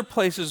 There's other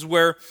places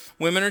where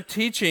women are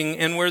teaching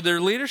and where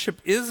their leadership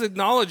is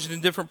acknowledged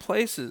in different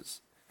places.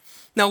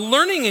 Now,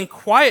 learning in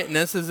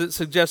quietness, as it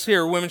suggests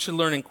here, women should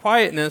learn in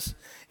quietness,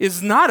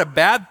 is not a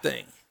bad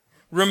thing.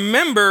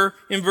 Remember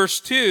in verse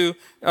 2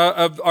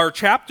 of our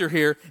chapter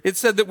here, it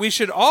said that we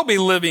should all be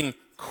living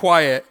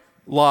quiet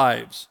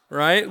lives,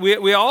 right?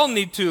 We all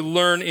need to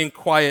learn in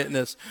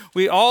quietness.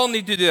 We all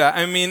need to do that.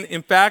 I mean,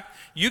 in fact,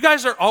 you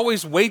guys are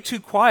always way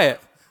too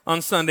quiet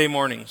on Sunday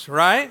mornings,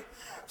 right?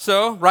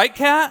 So, right,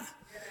 Kat?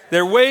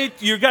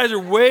 You guys are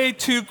way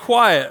too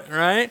quiet,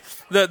 right?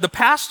 The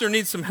pastor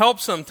needs some help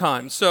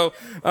sometimes. So,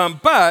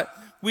 but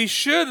we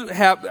should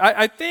have,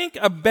 I think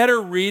a better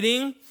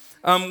reading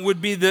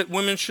would be that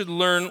women should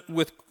learn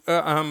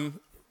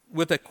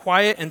with a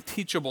quiet and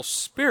teachable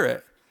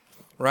spirit,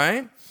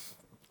 right?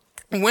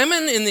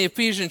 Women in the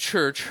Ephesian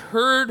church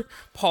heard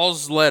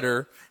Paul's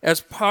letter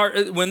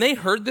when they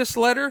heard this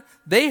letter,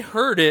 they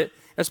heard it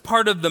as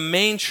part of the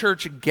main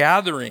church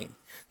gathering,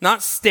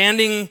 not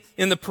standing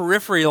in the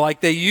periphery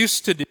like they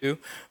used to do,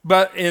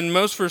 but with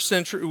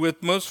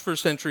most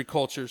first century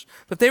cultures.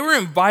 But they were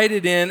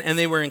invited in and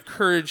they were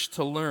encouraged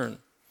to learn.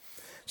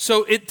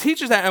 So it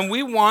teaches that, and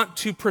we want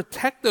to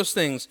protect those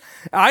things.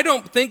 I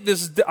don't think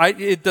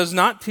it does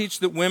not teach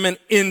that women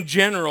in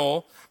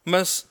general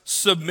must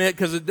submit,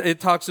 because it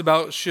talks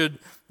about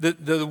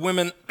the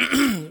women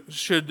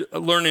should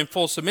learn in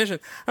full submission.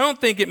 I don't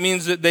think it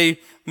means that they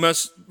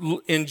must,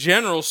 in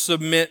general,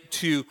 submit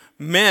to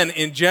men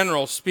in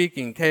general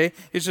speaking, okay?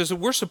 It's just that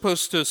we're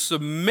supposed to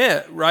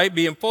submit, right?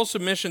 Be in full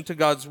submission to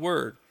God's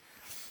word.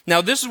 Now,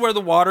 this is where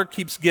the water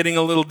keeps getting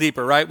a little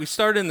deeper, right? We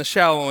started in the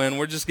shallow end.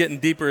 We're just getting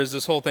deeper as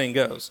this whole thing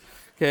goes,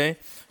 okay?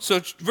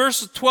 So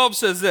verse 12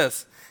 says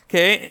this,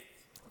 okay?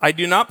 I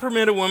do not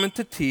permit a woman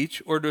to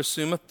teach or to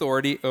assume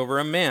authority over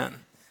a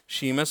man.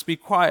 She must be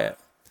quiet.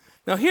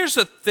 Now, here's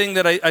the thing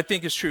that I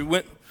think is true.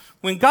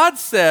 When God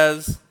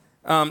says,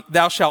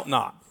 thou shalt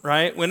not,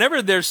 right?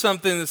 Whenever there's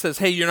something that says,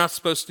 hey, you're not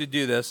supposed to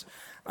do this,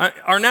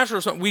 our natural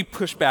response, we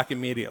push back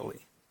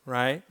immediately,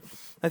 right?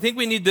 I think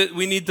we need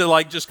to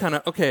like just kind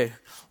of, okay,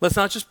 let's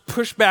not just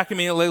push back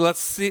immediately.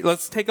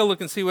 Let's take a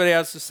look and see what he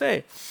has to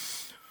say.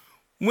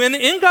 When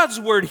in God's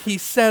word he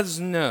says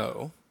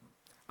no,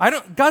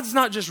 God's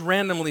not just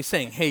randomly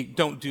saying, hey,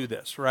 don't do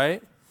this,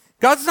 right?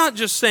 God's not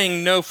just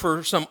saying no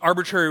for some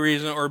arbitrary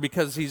reason or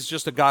because he's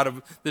just a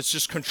God that's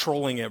just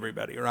controlling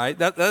everybody, right?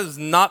 That is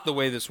not the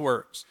way this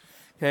works,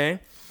 okay?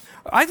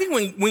 I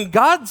think when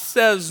God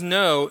says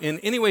no in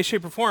any way,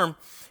 shape, or form,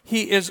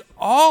 he is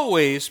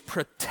always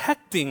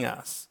protecting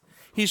us.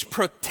 He's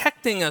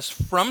protecting us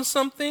from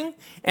something,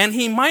 and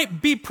he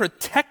might be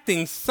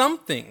protecting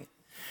something.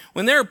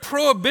 When there are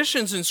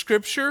prohibitions in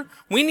Scripture,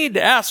 we need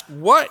to ask,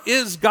 what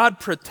is God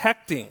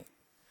protecting,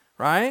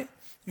 right?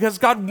 Because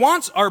God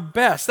wants our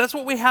best. That's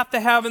what we have to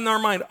have in our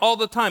mind all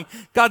the time.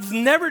 God's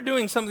never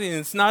doing something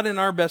that's not in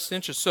our best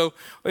interest. So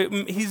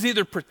he's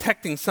either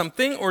protecting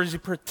something or is he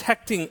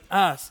protecting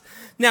us?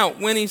 Now,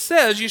 when he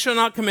says you shall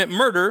not commit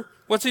murder,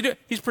 what's he doing?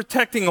 He's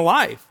protecting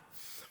life.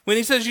 When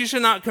he says you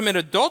should not commit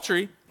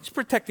adultery, he's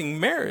protecting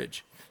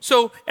marriage.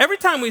 So every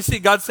time we see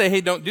God say,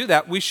 hey, don't do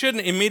that, we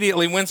shouldn't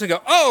immediately wince and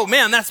go, oh,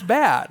 man, that's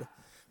bad.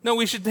 No,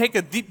 we should take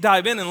a deep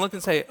dive in and look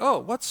and say, oh,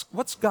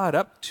 what's God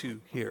up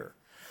to here?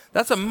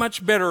 That's a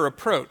much better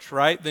approach,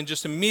 right, than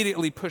just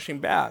immediately pushing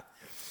back.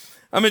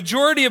 A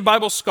majority of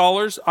Bible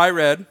scholars I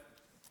read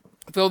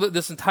feel that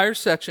this entire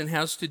section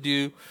has to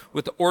do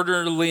with the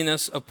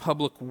orderliness of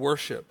public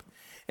worship.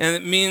 And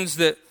it means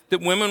that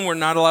women were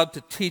not allowed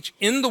to teach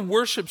in the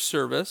worship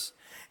service,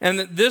 and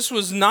that this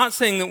was not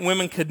saying that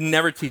women could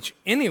never teach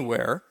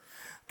anywhere,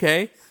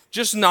 okay?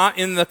 Just not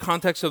in the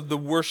context of the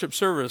worship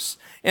service.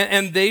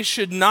 And they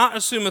should not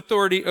assume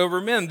authority over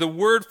men. The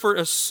word for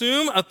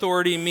assume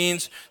authority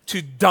means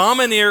to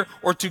domineer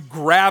or to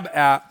grab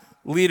at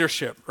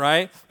leadership,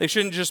 right? They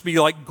shouldn't just be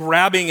like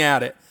grabbing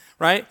at it,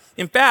 right?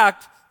 In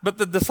fact, but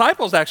the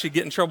disciples actually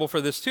get in trouble for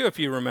this too, if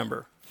you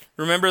remember.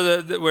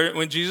 Remember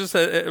when Jesus,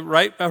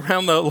 right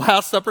around the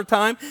Last Supper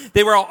time,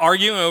 they were all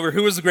arguing over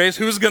who was the greatest,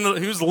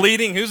 who's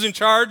leading, who's in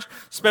charge,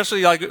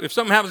 especially like if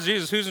something happens to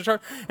Jesus, who's in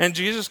charge? And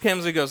Jesus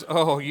comes and goes,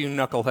 oh, you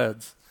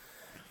knuckleheads,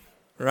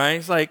 right?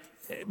 It's like,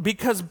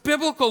 because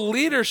biblical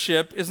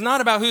leadership is not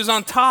about who's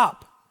on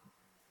top,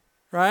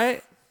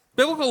 right?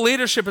 Biblical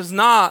leadership is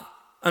not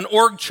an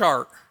org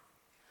chart.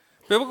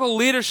 Biblical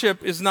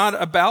leadership is not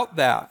about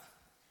that.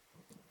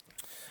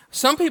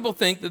 Some people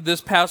think that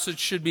this passage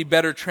should be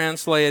better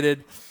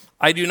translated,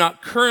 I do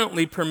not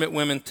currently permit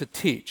women to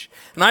teach.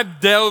 And I've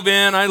dove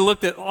in, I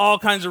looked at all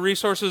kinds of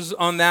resources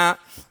on that,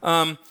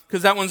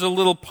 because that one's a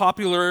little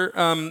popular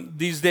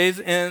these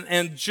days, and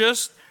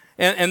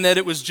that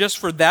it was just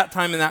for that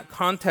time and that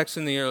context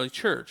in the early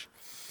church.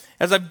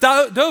 As I've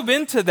dove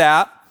into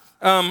that,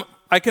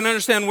 I can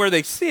understand where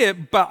they see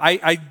it, but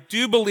I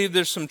do believe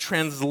there's some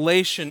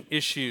translation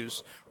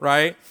issues,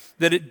 right?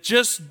 That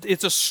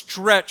it's a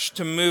stretch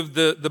to move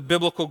the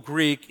biblical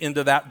Greek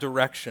into that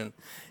direction.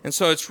 And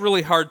so it's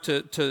really hard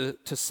to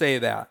say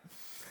that.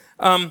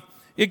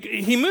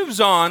 He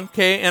moves on,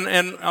 okay, and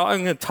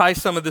I'm going to tie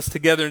some of this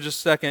together in just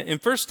a second. In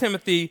 1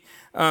 Timothy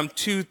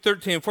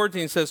 2:13 and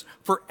 14 it says,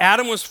 for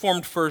Adam was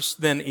formed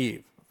first, then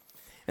Eve.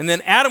 And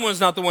then Adam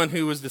was not the one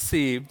who was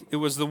deceived. It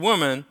was the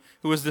woman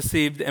who was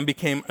deceived and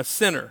became a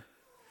sinner.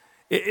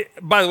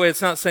 By the way,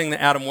 it's not saying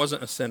that Adam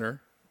wasn't a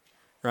sinner,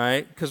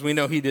 right? Because we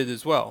know he did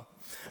as well.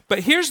 But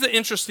here's the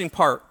interesting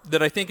part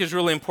that I think is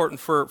really important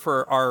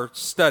for our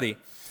study.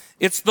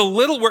 It's the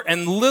little word,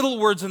 and little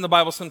words in the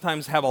Bible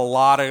sometimes have a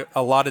lot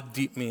of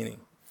deep meaning.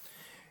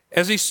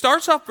 As he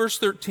starts off verse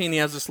 13, he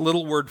has this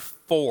little word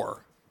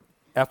for,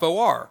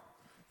 F-O-R,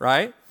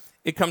 right?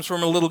 It comes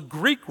from a little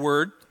Greek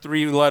word,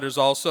 3 letters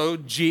also,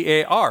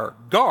 G-A-R,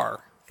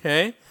 gar,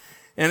 okay?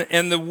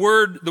 And the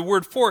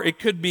word for, it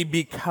could be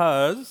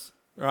because,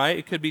 right?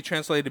 It could be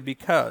translated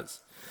because.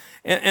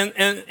 And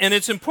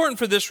it's important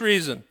for this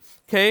reason,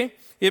 okay?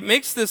 It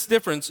makes this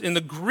difference. In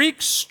the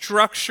Greek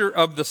structure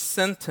of the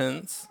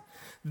sentence,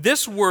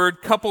 this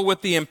word coupled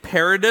with the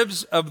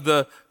imperatives of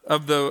the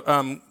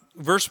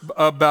verse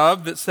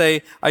above that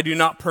say, I do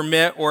not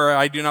permit, or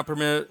I do not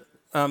permit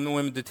the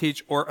women to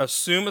teach or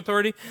assume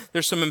authority.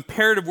 There's some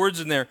imperative words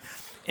in there.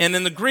 And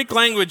in the Greek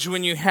language,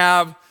 when you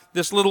have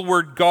this little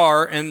word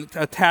gar and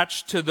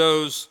attached to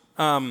those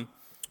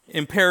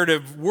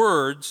imperative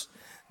words,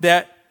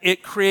 that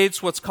it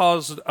creates what's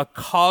called a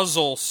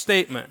causal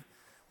statement,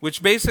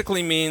 which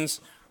basically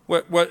means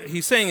what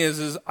he's saying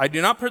is I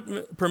do not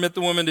permit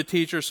the woman to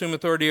teach or assume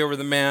authority over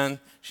the man.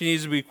 She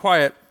needs to be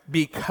quiet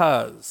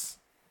because,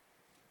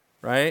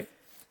 right?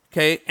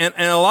 Okay, and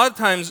a lot of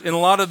times in a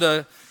lot of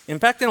the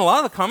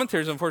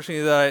commentaries,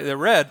 unfortunately, that I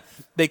read,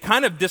 they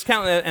kind of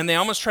discount it and they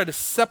almost try to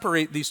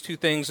separate these two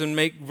things and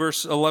make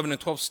verse 11 and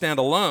 12 stand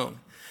alone.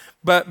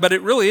 But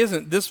it really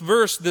isn't. This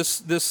verse,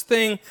 this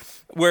thing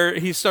where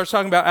he starts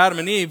talking about Adam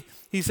and Eve,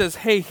 he says,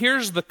 hey,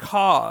 here's the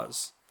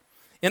cause.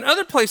 In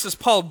other places,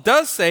 Paul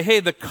does say, hey,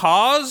 the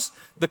cause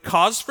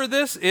for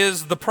this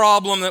is the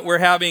problem that we're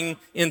having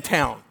in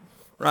town,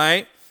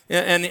 right?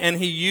 And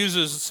he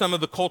uses some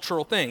of the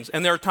cultural things.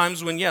 And there are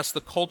times when, yes,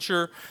 the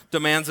culture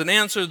demands an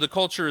answer, the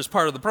culture is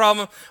part of the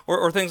problem,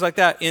 or things like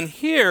that. In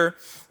here,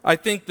 I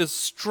think the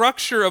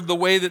structure of the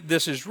way that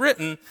this is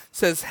written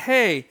says,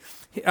 hey,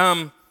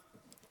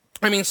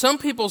 some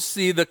people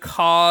see the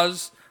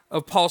cause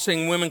of Paul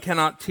saying women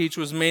cannot teach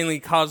was mainly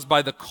caused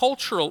by the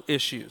cultural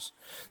issues.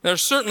 There are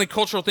certainly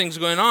cultural things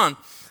going on,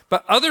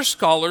 but other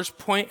scholars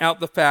point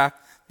out the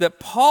fact that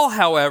Paul,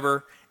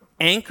 however,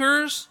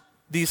 anchors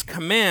these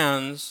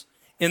commands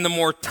in the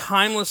more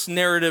timeless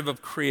narrative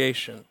of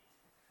creation.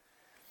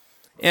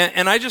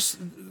 And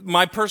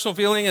my personal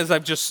feeling is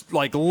I've just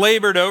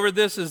labored over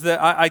this is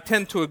that I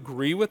tend to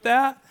agree with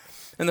that.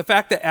 And the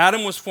fact that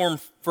Adam was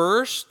formed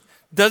first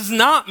does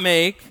not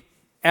make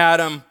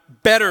Adam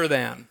better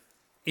than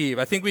Eve.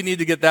 I think we need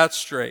to get that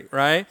straight,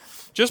 right?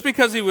 Just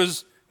because he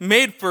was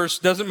made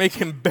first doesn't make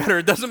him better.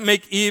 It doesn't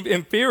make Eve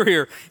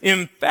inferior.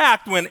 In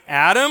fact, when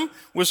Adam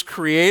was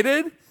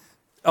created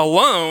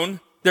alone,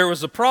 there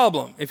was a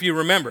problem, if you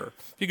remember.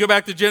 If you go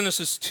back to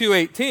Genesis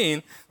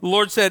 2:18, the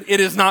Lord said,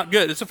 it is not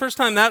good. It's the first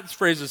time that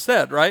phrase is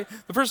said, right?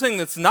 The first thing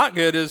that's not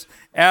good is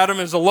Adam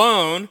is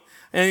alone,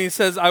 and he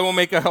says, I will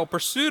make a helper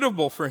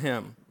suitable for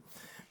him.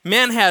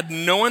 Man had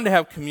no one to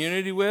have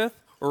community with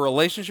or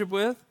relationship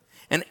with,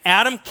 and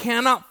Adam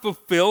cannot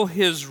fulfill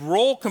his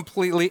role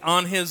completely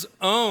on his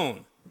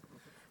own,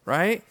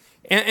 right?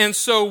 And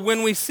so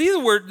when we see the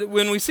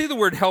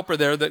word helper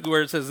there,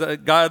 where it says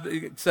that God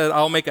said,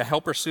 I'll make a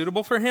helper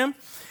suitable for him,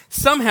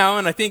 somehow,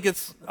 and I think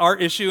it's our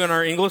issue in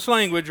our English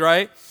language,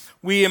 right?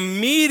 We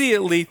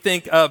immediately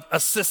think of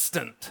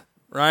assistant,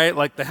 right?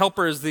 Like the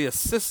helper is the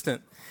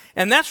assistant.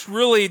 And that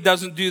really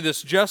doesn't do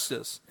this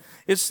justice.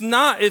 It's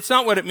not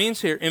what it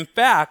means here. In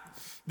fact,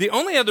 the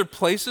only other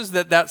places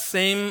that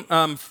same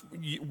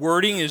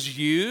wording is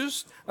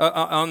used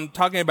on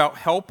talking about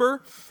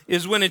helper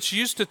is when it's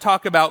used to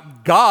talk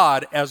about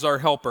God as our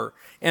helper.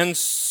 And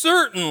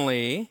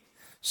certainly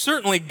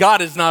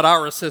God is not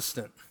our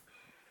assistant,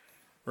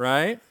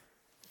 right?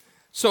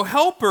 So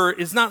helper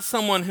is not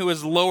someone who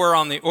is lower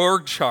on the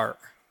org chart,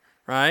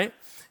 right?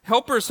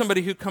 Helper is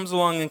somebody who comes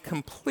along and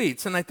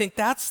completes. And I think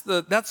that's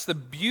the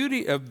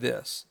beauty of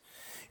this.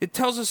 It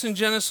tells us in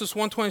Genesis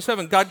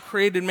 1:27, God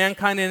created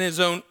mankind in his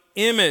own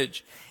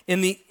image.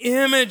 In the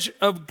image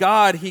of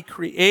God, he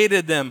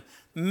created them.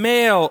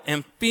 Male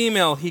and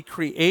female, he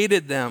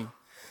created them.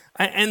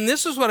 And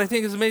this is what I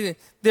think is amazing.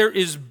 There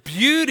is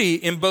beauty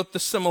in both the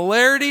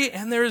similarity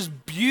and there is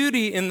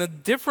beauty in the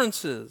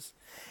differences.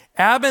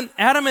 Adam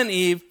and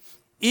Eve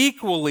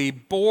equally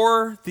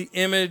bore the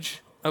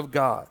image of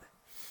God.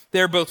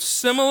 They're both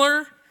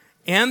similar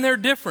and they're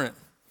different.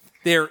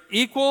 They're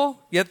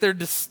equal, yet they're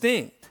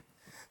distinct.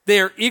 They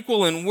are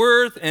equal in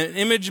worth and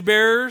image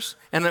bearers,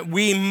 and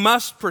we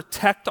must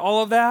protect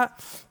all of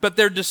that. But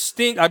they're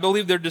distinct. I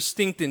believe they're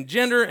distinct in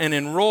gender and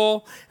in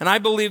role, and I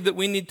believe that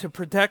we need to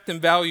protect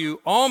and value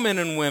all men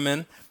and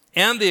women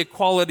and the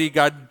equality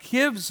God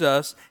gives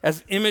us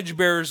as image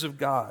bearers of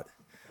God.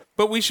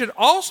 But we should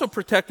also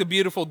protect the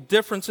beautiful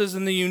differences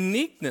and the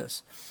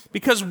uniqueness,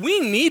 because we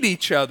need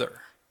each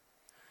other.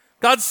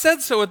 God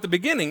said so at the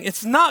beginning.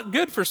 It's not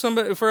good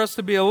for us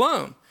to be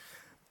alone.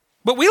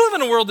 But we live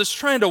in a world that's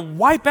trying to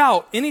wipe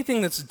out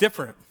anything that's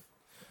different.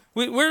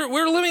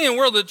 We're living in a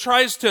world that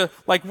tries to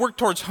work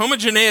towards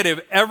homogeneity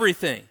of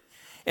everything.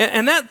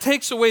 And that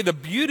takes away the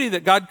beauty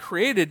that God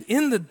created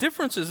in the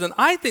differences. And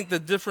I think the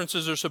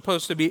differences are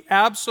supposed to be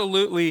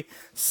absolutely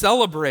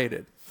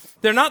celebrated.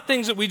 They're not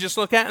things that we just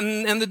look at,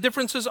 and the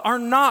differences are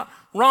not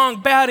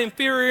wrong, bad,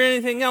 inferior, or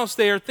anything else.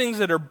 They are things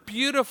that are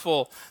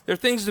beautiful. They're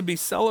things to be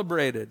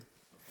celebrated.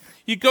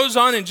 He goes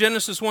on in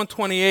Genesis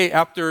 1:28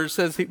 after it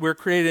says we're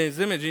created in his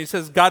image, and he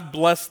says, God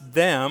blessed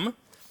them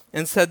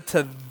and said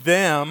to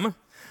them,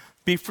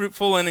 be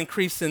fruitful and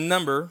increase in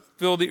number,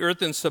 fill the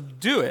earth and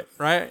subdue it,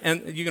 right?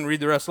 And you can read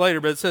the rest later,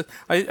 but it says,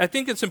 I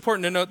think it's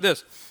important to note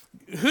this.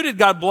 Who did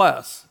God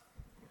bless?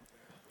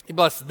 He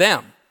blessed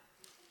them,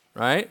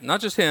 right?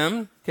 Not just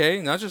him,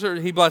 okay? Not just her,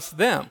 he blessed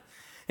them.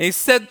 And he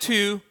said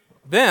to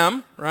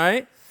them,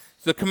 right?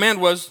 The command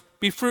was,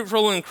 be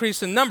fruitful and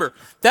increase in number.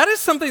 That is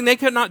something they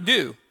could not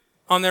do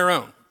on their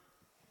own.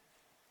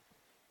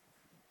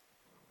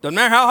 Doesn't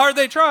matter how hard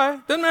they try.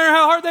 Doesn't matter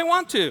how hard they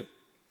want to.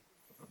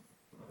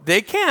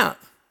 They can't.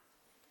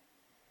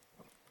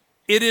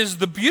 It is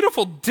the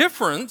beautiful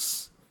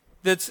difference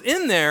that's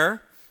in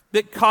there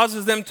that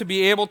causes them to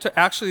be able to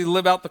actually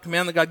live out the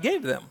command that God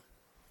gave them.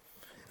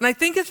 And I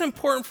think it's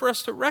important for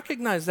us to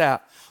recognize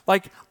that.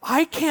 Like,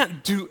 I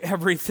can't do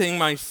everything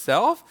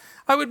myself.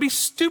 I would be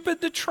stupid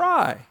to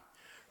try,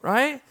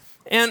 right?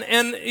 And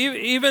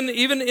even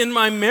in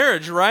my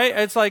marriage, right?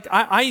 It's like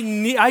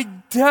I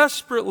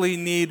desperately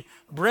need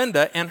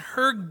Brenda and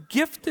her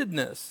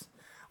giftedness.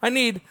 I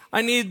need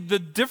the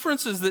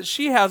differences that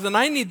she has, and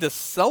I need to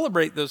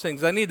celebrate those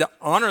things. I need to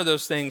honor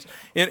those things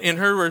in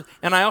her words,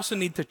 and I also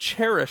need to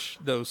cherish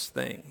those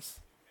things.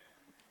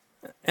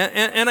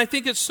 And I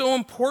think it's so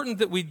important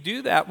that we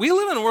do that. We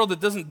live in a world that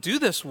doesn't do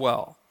this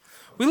well.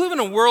 We live in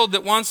a world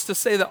that wants to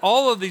say that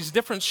all of these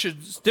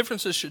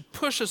differences should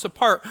push us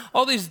apart.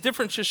 All these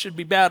differences should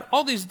be bad.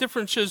 All these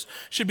differences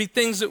should be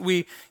things that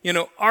we,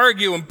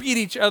 argue and beat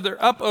each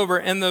other up over.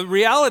 And the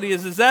reality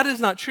is that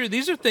is not true.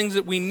 These are things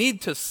that we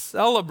need to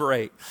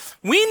celebrate.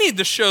 We need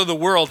to show the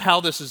world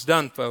how this is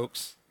done,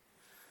 folks.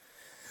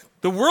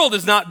 The world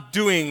is not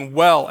doing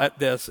well at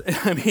this.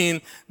 I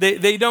mean,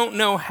 they don't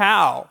know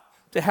how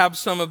to have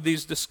some of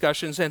these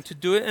discussions and to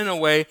do it in a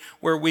way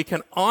where we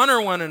can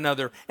honor one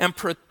another and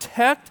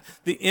protect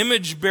the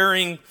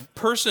image-bearing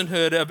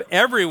personhood of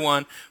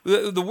everyone.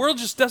 The world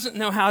just doesn't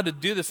know how to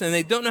do this, and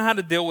they don't know how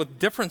to deal with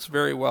difference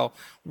very well.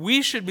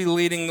 We should be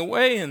leading the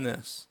way in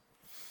this.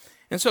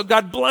 And so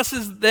God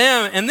blesses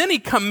them, and then he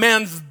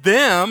commands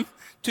them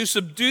to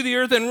subdue the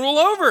earth and rule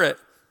over it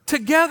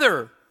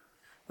together,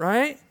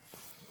 right?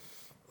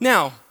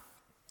 Now,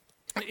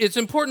 it's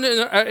important,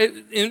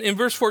 in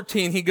verse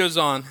 14, he goes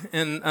on,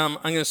 and I'm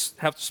going to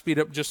have to speed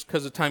up just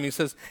because of time. He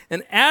says,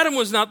 and Adam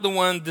was not the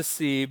one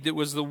deceived, it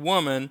was the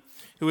woman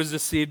who was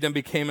deceived and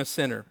became a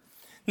sinner.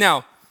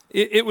 Now,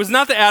 it was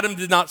not that Adam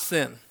did not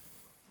sin,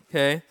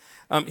 okay?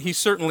 He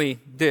certainly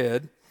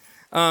did.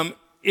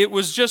 It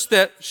was just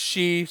that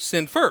she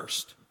sinned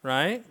first,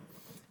 right?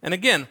 And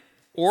again,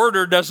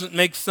 order doesn't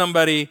make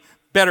somebody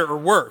better or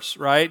worse,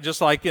 right?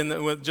 Just like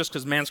just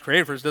because man's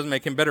created first doesn't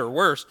make him better or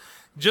worse.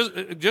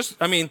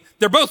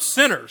 They're both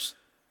sinners,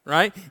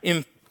 right?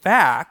 In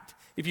fact,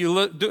 if you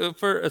look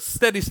for a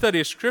steady study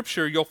of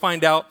Scripture, you'll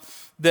find out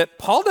that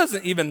Paul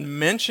doesn't even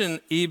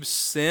mention Eve's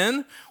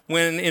sin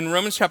when in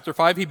Romans chapter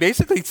 5, he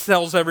basically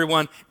tells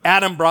everyone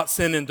Adam brought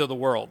sin into the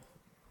world,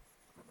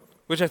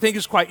 which I think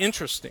is quite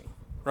interesting,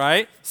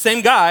 right?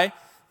 Same guy,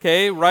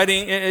 okay,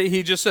 writing,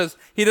 he just says,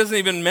 he doesn't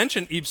even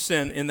mention Eve's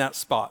sin in that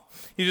spot.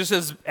 He just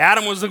says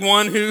Adam was the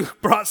one who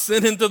brought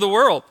sin into the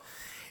world.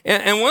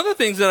 And one of the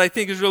things that I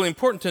think is really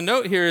important to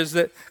note here is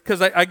that,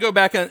 because I go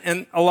back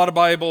and a lot of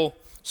Bible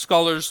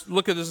scholars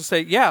look at this and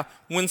say, yeah,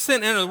 when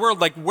sin entered the world,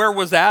 like, where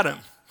was Adam?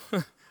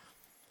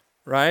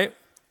 Right?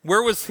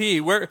 Where was he?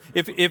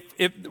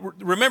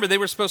 Remember, they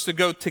were supposed to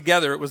go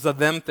together. It was a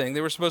them thing.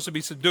 They were supposed to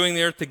be subduing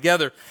the earth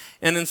together.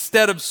 And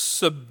instead of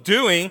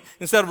subduing,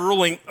 instead of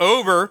ruling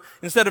over,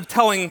 instead of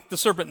telling the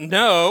serpent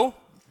no,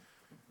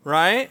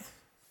 right?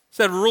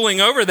 Instead of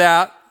ruling over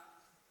that,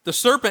 the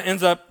serpent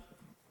ends up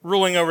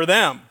ruling over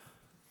them.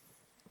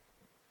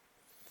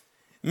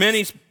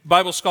 Many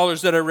Bible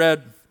scholars that I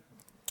read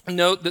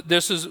note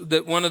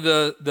that one of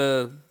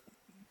the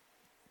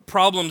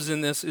problems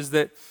in this is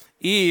that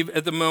Eve,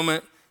 at the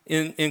moment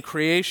in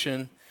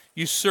creation,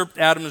 usurped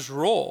Adam's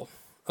role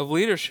of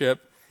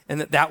leadership,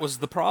 and that was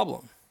the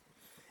problem.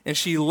 And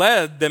she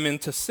led them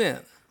into sin,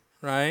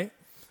 right?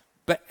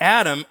 But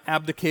Adam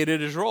abdicated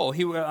his role.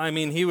 He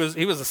was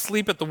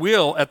asleep at the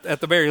wheel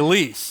at the very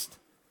least,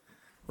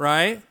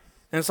 right?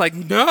 And it's like,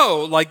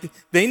 no, like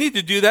they need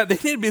to do that. They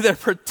need to be there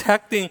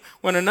protecting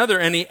one another.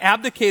 And he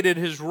abdicated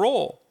his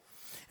role.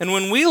 And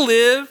when we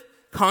live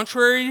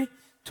contrary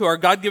to our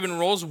God-given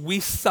roles, we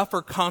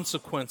suffer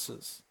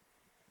consequences.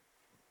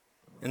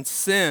 And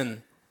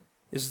sin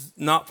is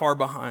not far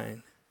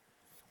behind.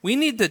 We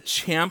need to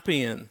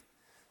champion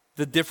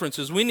the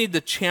differences. We need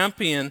to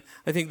champion,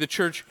 I think, the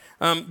church,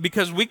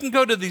 because we can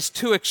go to these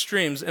two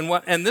extremes.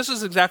 And this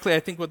is exactly, I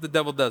think, what the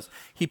devil does.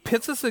 He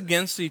pits us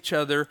against each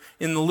other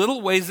in the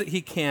little ways that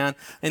he can,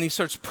 and he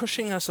starts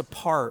pushing us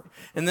apart.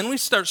 And then we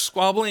start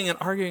squabbling and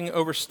arguing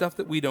over stuff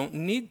that we don't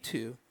need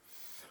to.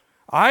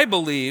 I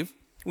believe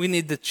we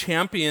need to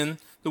champion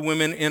the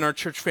women in our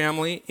church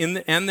family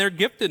and their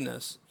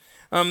giftedness.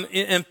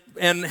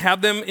 And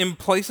have them in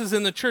places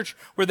in the church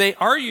where they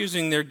are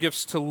using their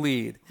gifts to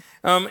lead.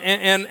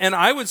 And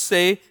I would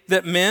say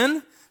that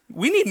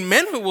we need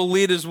men who will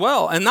lead as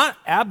well and not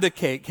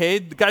abdicate, okay?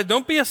 Guys,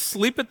 don't be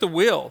asleep at the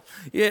wheel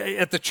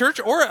at the church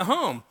or at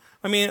home.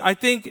 I mean, I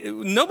think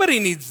nobody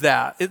needs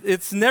that.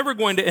 It's never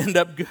going to end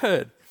up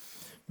good.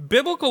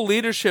 Biblical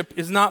leadership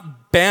is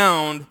not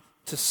bound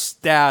to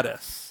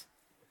status,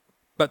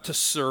 but to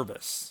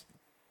service.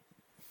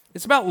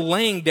 It's about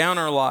laying down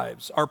our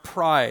lives, our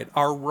pride,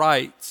 our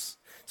rights.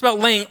 It's about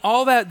laying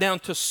all that down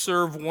to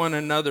serve one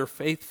another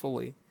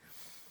faithfully.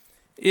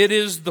 It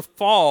is at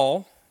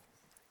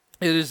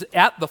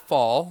the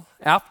fall,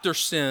 after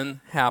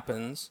sin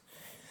happens,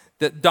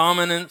 that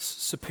dominance,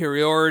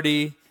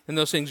 superiority, and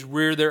those things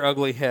rear their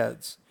ugly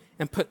heads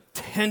and put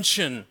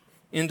tension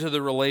into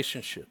the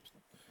relationships.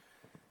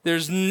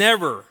 There's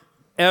never,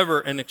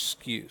 ever an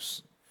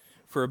excuse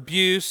for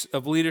abuse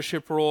of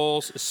leadership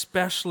roles,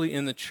 especially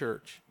in the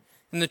church.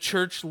 And the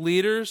church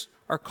leaders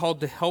are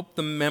called to help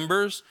the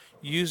members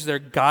use their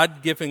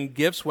God-given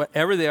gifts,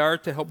 whatever they are,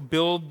 to help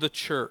build the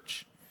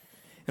church.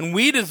 And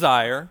we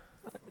desire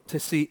to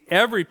see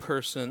every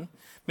person,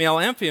 male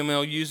and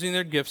female, using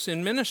their gifts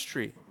in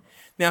ministry.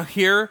 Now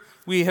here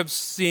we have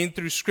seen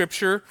through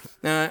Scripture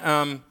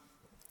that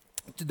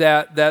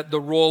the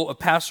role of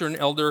pastor and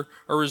elder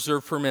are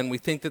reserved for men. We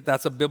think that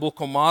that's a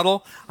biblical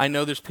model. I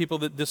know there's people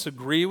that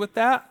disagree with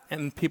that,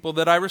 and people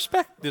that I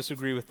respect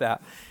disagree with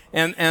that.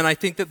 And I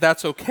think that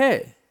that's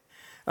okay.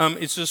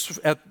 It's just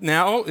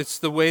now it's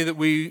the way that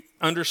we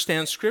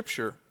understand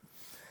Scripture.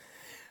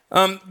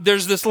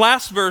 There's this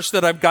last verse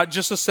that I've got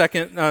just a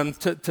second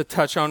to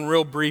touch on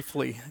real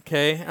briefly,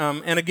 okay?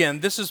 And again,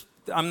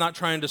 I'm not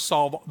trying to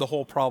solve the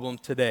whole problem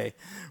today,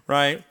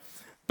 right?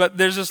 But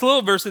there's this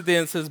little verse at the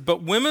end that says,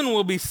 "But women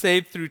will be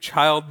saved through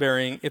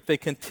childbearing if they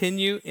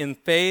continue in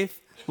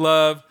faith,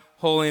 love,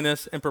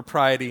 holiness, and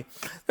propriety."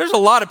 There's a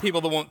lot of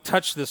people that won't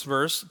touch this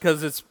verse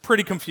because it's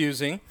pretty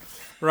confusing,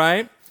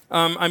 right?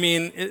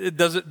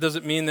 Does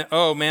it mean that,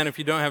 oh man, if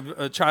you don't have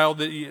a child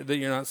that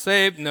you're not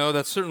saved? No,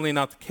 that's certainly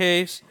not the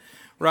case,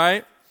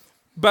 right?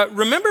 But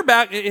remember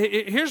back,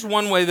 here's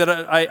one way that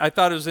I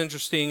thought it was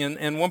interesting,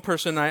 and one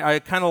person, I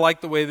kind of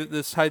like the way that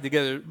this tied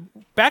together.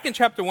 Back in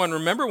chapter 1,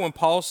 remember when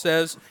Paul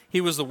says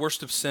he was the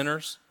worst of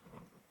sinners?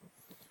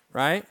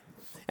 Right?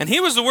 And he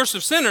was the worst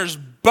of sinners,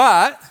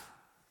 but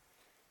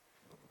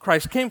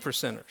Christ came for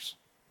sinners,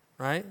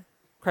 right?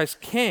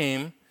 Christ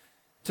came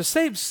to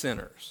save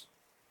sinners.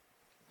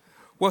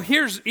 Well,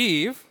 here's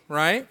Eve,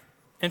 right?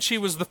 And she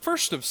was the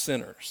first of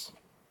sinners,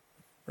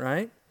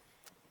 right?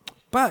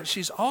 But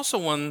she's also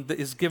one that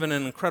is given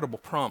an incredible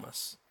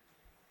promise.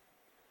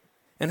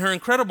 And her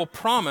incredible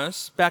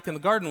promise back in the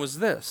garden was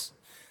this.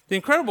 The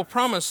incredible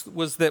promise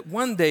was that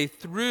one day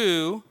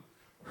through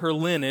her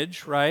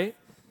lineage, right,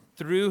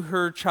 through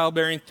her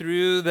childbearing,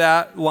 through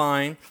that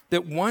line,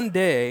 that one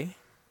day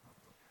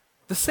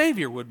the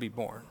Savior would be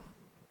born.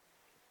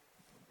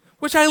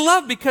 Which I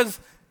love because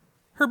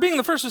her being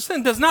the first of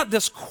sin does not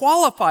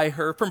disqualify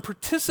her from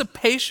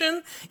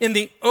participation in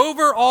the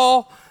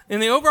overall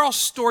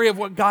story of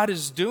what God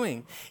is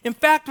doing. In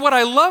fact, what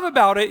I love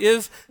about it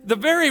is the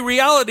very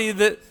reality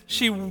that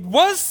she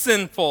was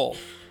sinful,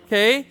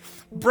 okay,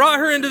 brought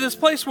her into this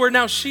place where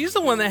now she's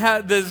the one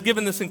that is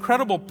given this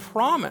incredible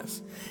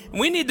promise. And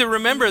we need to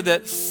remember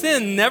that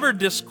sin never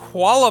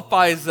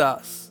disqualifies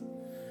us,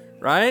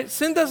 right?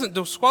 Sin doesn't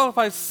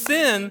disqualify.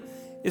 Sin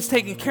is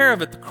taken care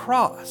of at the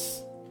cross.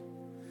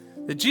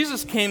 That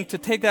Jesus came to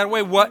take that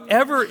away,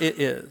 whatever it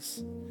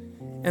is.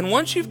 And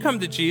once you've come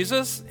to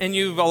Jesus and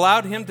you've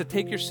allowed him to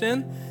take your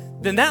sin,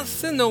 then that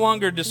sin no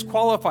longer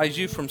disqualifies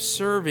you from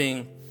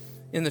serving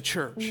in the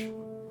church.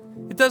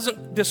 It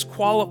doesn't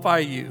disqualify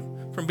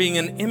you from being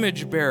an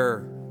image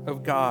bearer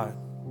of God.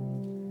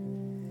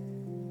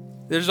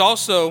 There's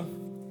also, I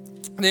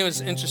think it was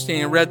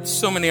interesting, I read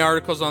so many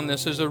articles on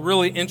this. There's a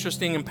really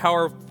interesting and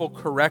powerful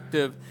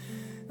corrective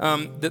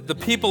that the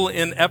people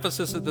in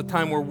Ephesus at the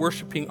time were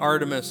worshiping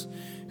Artemis,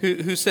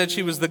 who said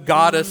she was the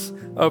goddess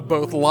of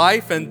both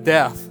life and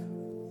death.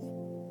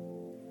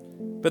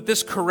 But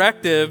this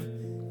corrective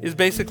is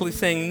basically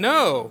saying,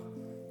 no,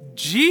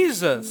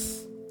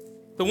 Jesus,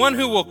 the one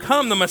who will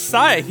come, the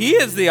Messiah, he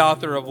is the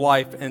author of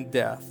life and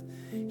death.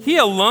 He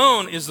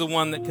alone is the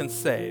one that can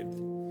save.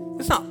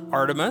 It's not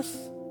Artemis.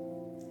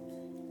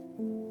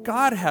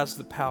 God has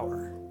the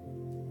power.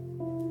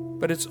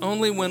 But it's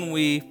only when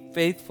we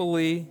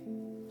faithfully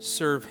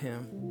serve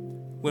him,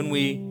 when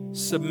we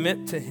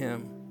submit to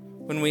him,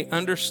 when we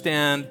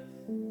understand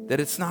that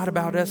it's not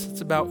about us,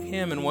 it's about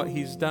him and what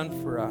he's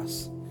done for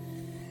us.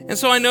 And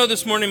so I know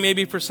this morning,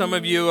 maybe for some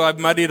of you, I've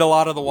muddied a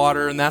lot of the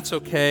water, and that's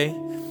okay.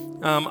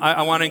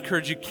 I want to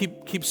encourage you,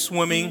 keep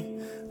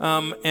swimming,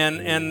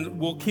 and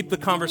we'll keep the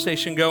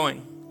conversation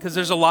going, because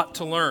there's a lot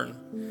to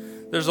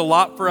learn. There's a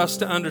lot for us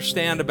to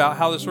understand about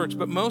how this works.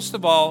 But most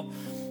of all,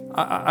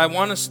 I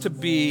want us to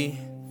be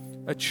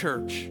a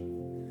church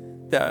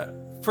that,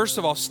 first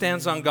of all,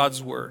 stands on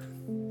God's word.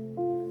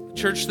 A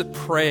church that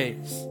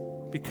prays,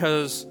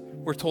 because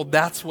we're told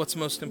that's what's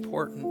most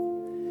important.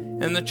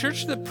 And the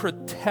church that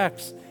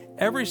protects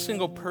every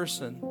single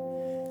person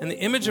and the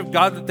image of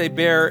God that they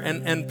bear,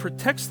 and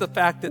protects the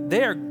fact that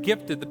they are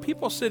gifted. The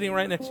people sitting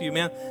right next to you,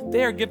 man,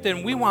 they are gifted,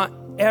 and we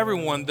want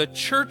everyone. The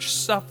church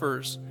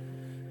suffers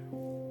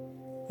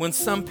when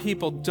some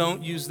people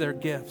don't use their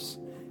gifts.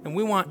 And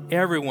we want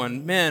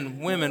everyone, men,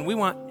 women, we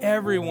want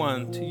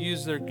everyone to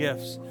use their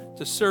gifts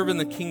to serve in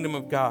the kingdom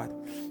of God,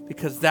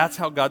 because that's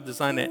how God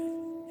designed it.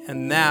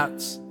 And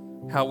that's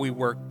how we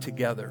work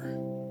together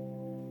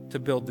to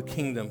build the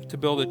kingdom, to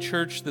build a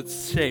church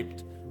that's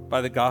shaped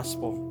by the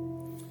gospel.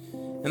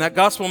 And that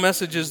gospel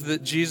message is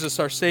that Jesus,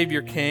 our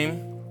Savior,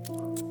 came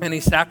and he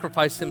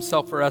sacrificed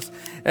himself for us.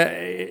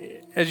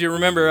 As you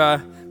remember,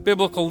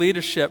 biblical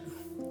leadership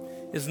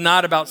is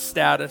not about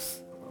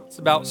status. It's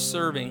about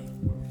serving.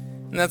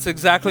 And that's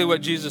exactly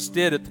what Jesus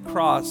did at the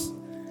cross.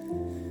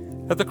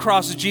 At the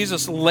cross,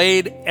 Jesus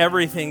laid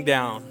everything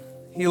down.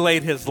 He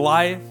laid his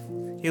life.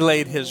 He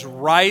laid his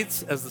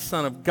rights as the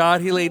Son of God.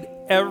 He laid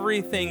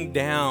everything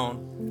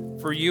down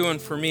for you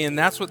and for me. And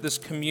that's what this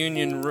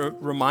communion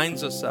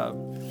reminds us of.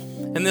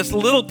 And this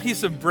little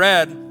piece of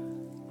bread,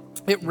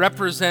 it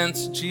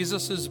represents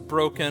Jesus'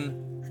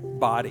 broken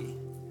body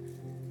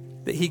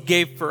that he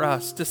gave for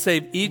us to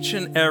save each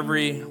and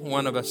every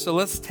one of us. So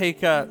let's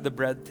take the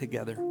bread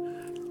together.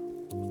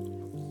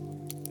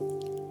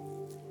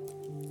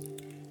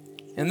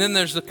 And then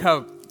there's the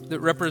cup that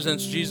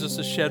represents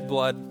Jesus' shed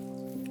blood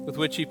with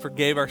which he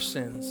forgave our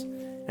sins.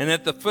 And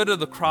at the foot of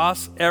the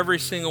cross, every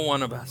single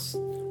one of us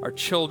are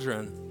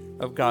children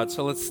of God.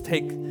 So let's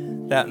take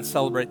that and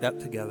celebrate that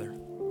together.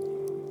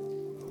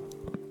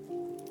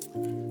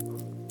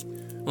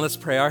 And let's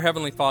pray. Our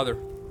Heavenly Father,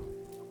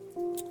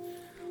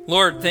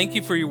 Lord, thank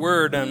you for your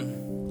word.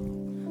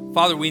 And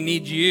Father, we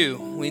need you.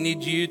 We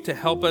need you to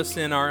help us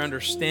in our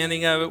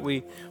understanding of it.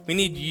 We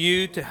need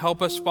you to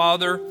help us,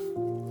 Father,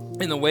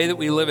 in the way that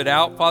we live it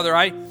out. Father,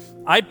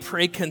 I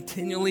pray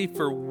continually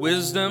for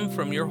wisdom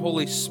from your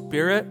Holy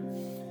Spirit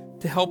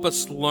to help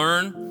us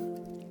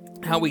learn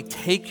how we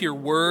take your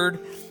word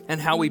and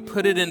how we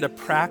put it into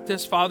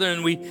practice, Father.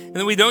 And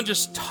then we don't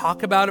just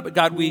talk about it, but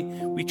God,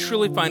 we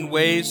truly find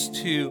ways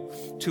to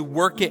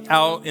work it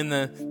out in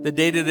the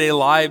day-to-day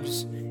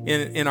lives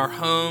in our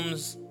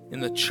homes, in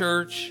the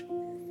church.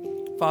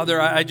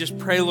 Father, I just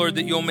pray, Lord,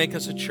 that you'll make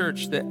us a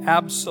church that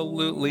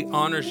absolutely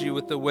honors you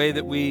with the way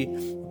that we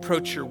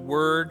approach your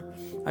word.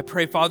 I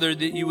pray, Father,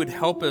 that you would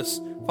help us,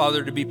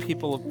 Father, to be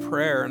people of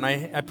prayer. And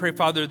I pray,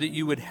 Father, that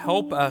you would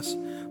help us,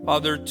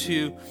 Father,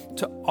 to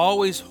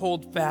always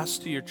hold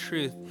fast to your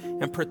truth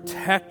and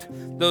protect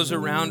those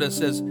around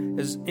us as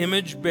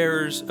image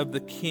bearers of the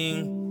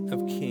King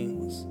of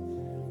Kings.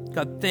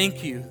 God,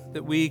 thank you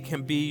that we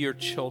can be your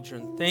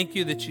children. Thank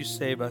you that you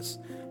save us.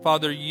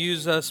 Father,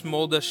 use us,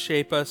 mold us,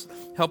 shape us.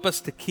 Help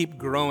us to keep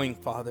growing,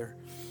 Father,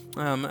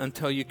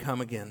 until you come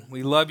again.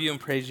 We love you and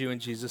praise you in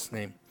Jesus'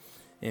 name.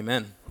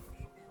 Amen.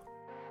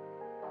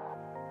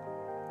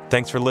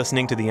 Thanks for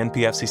listening to the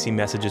NPFCC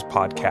Messages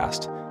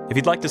podcast. If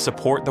you'd like to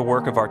support the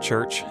work of our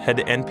church, head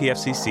to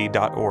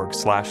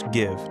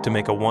npfcc.org/give to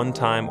make a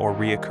one-time or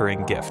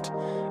reoccurring gift.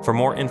 For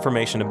more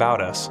information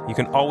about us, you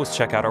can always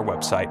check out our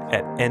website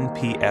at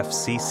npfcc.org.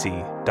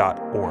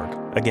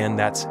 Again,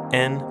 that's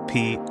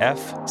npfcc.org.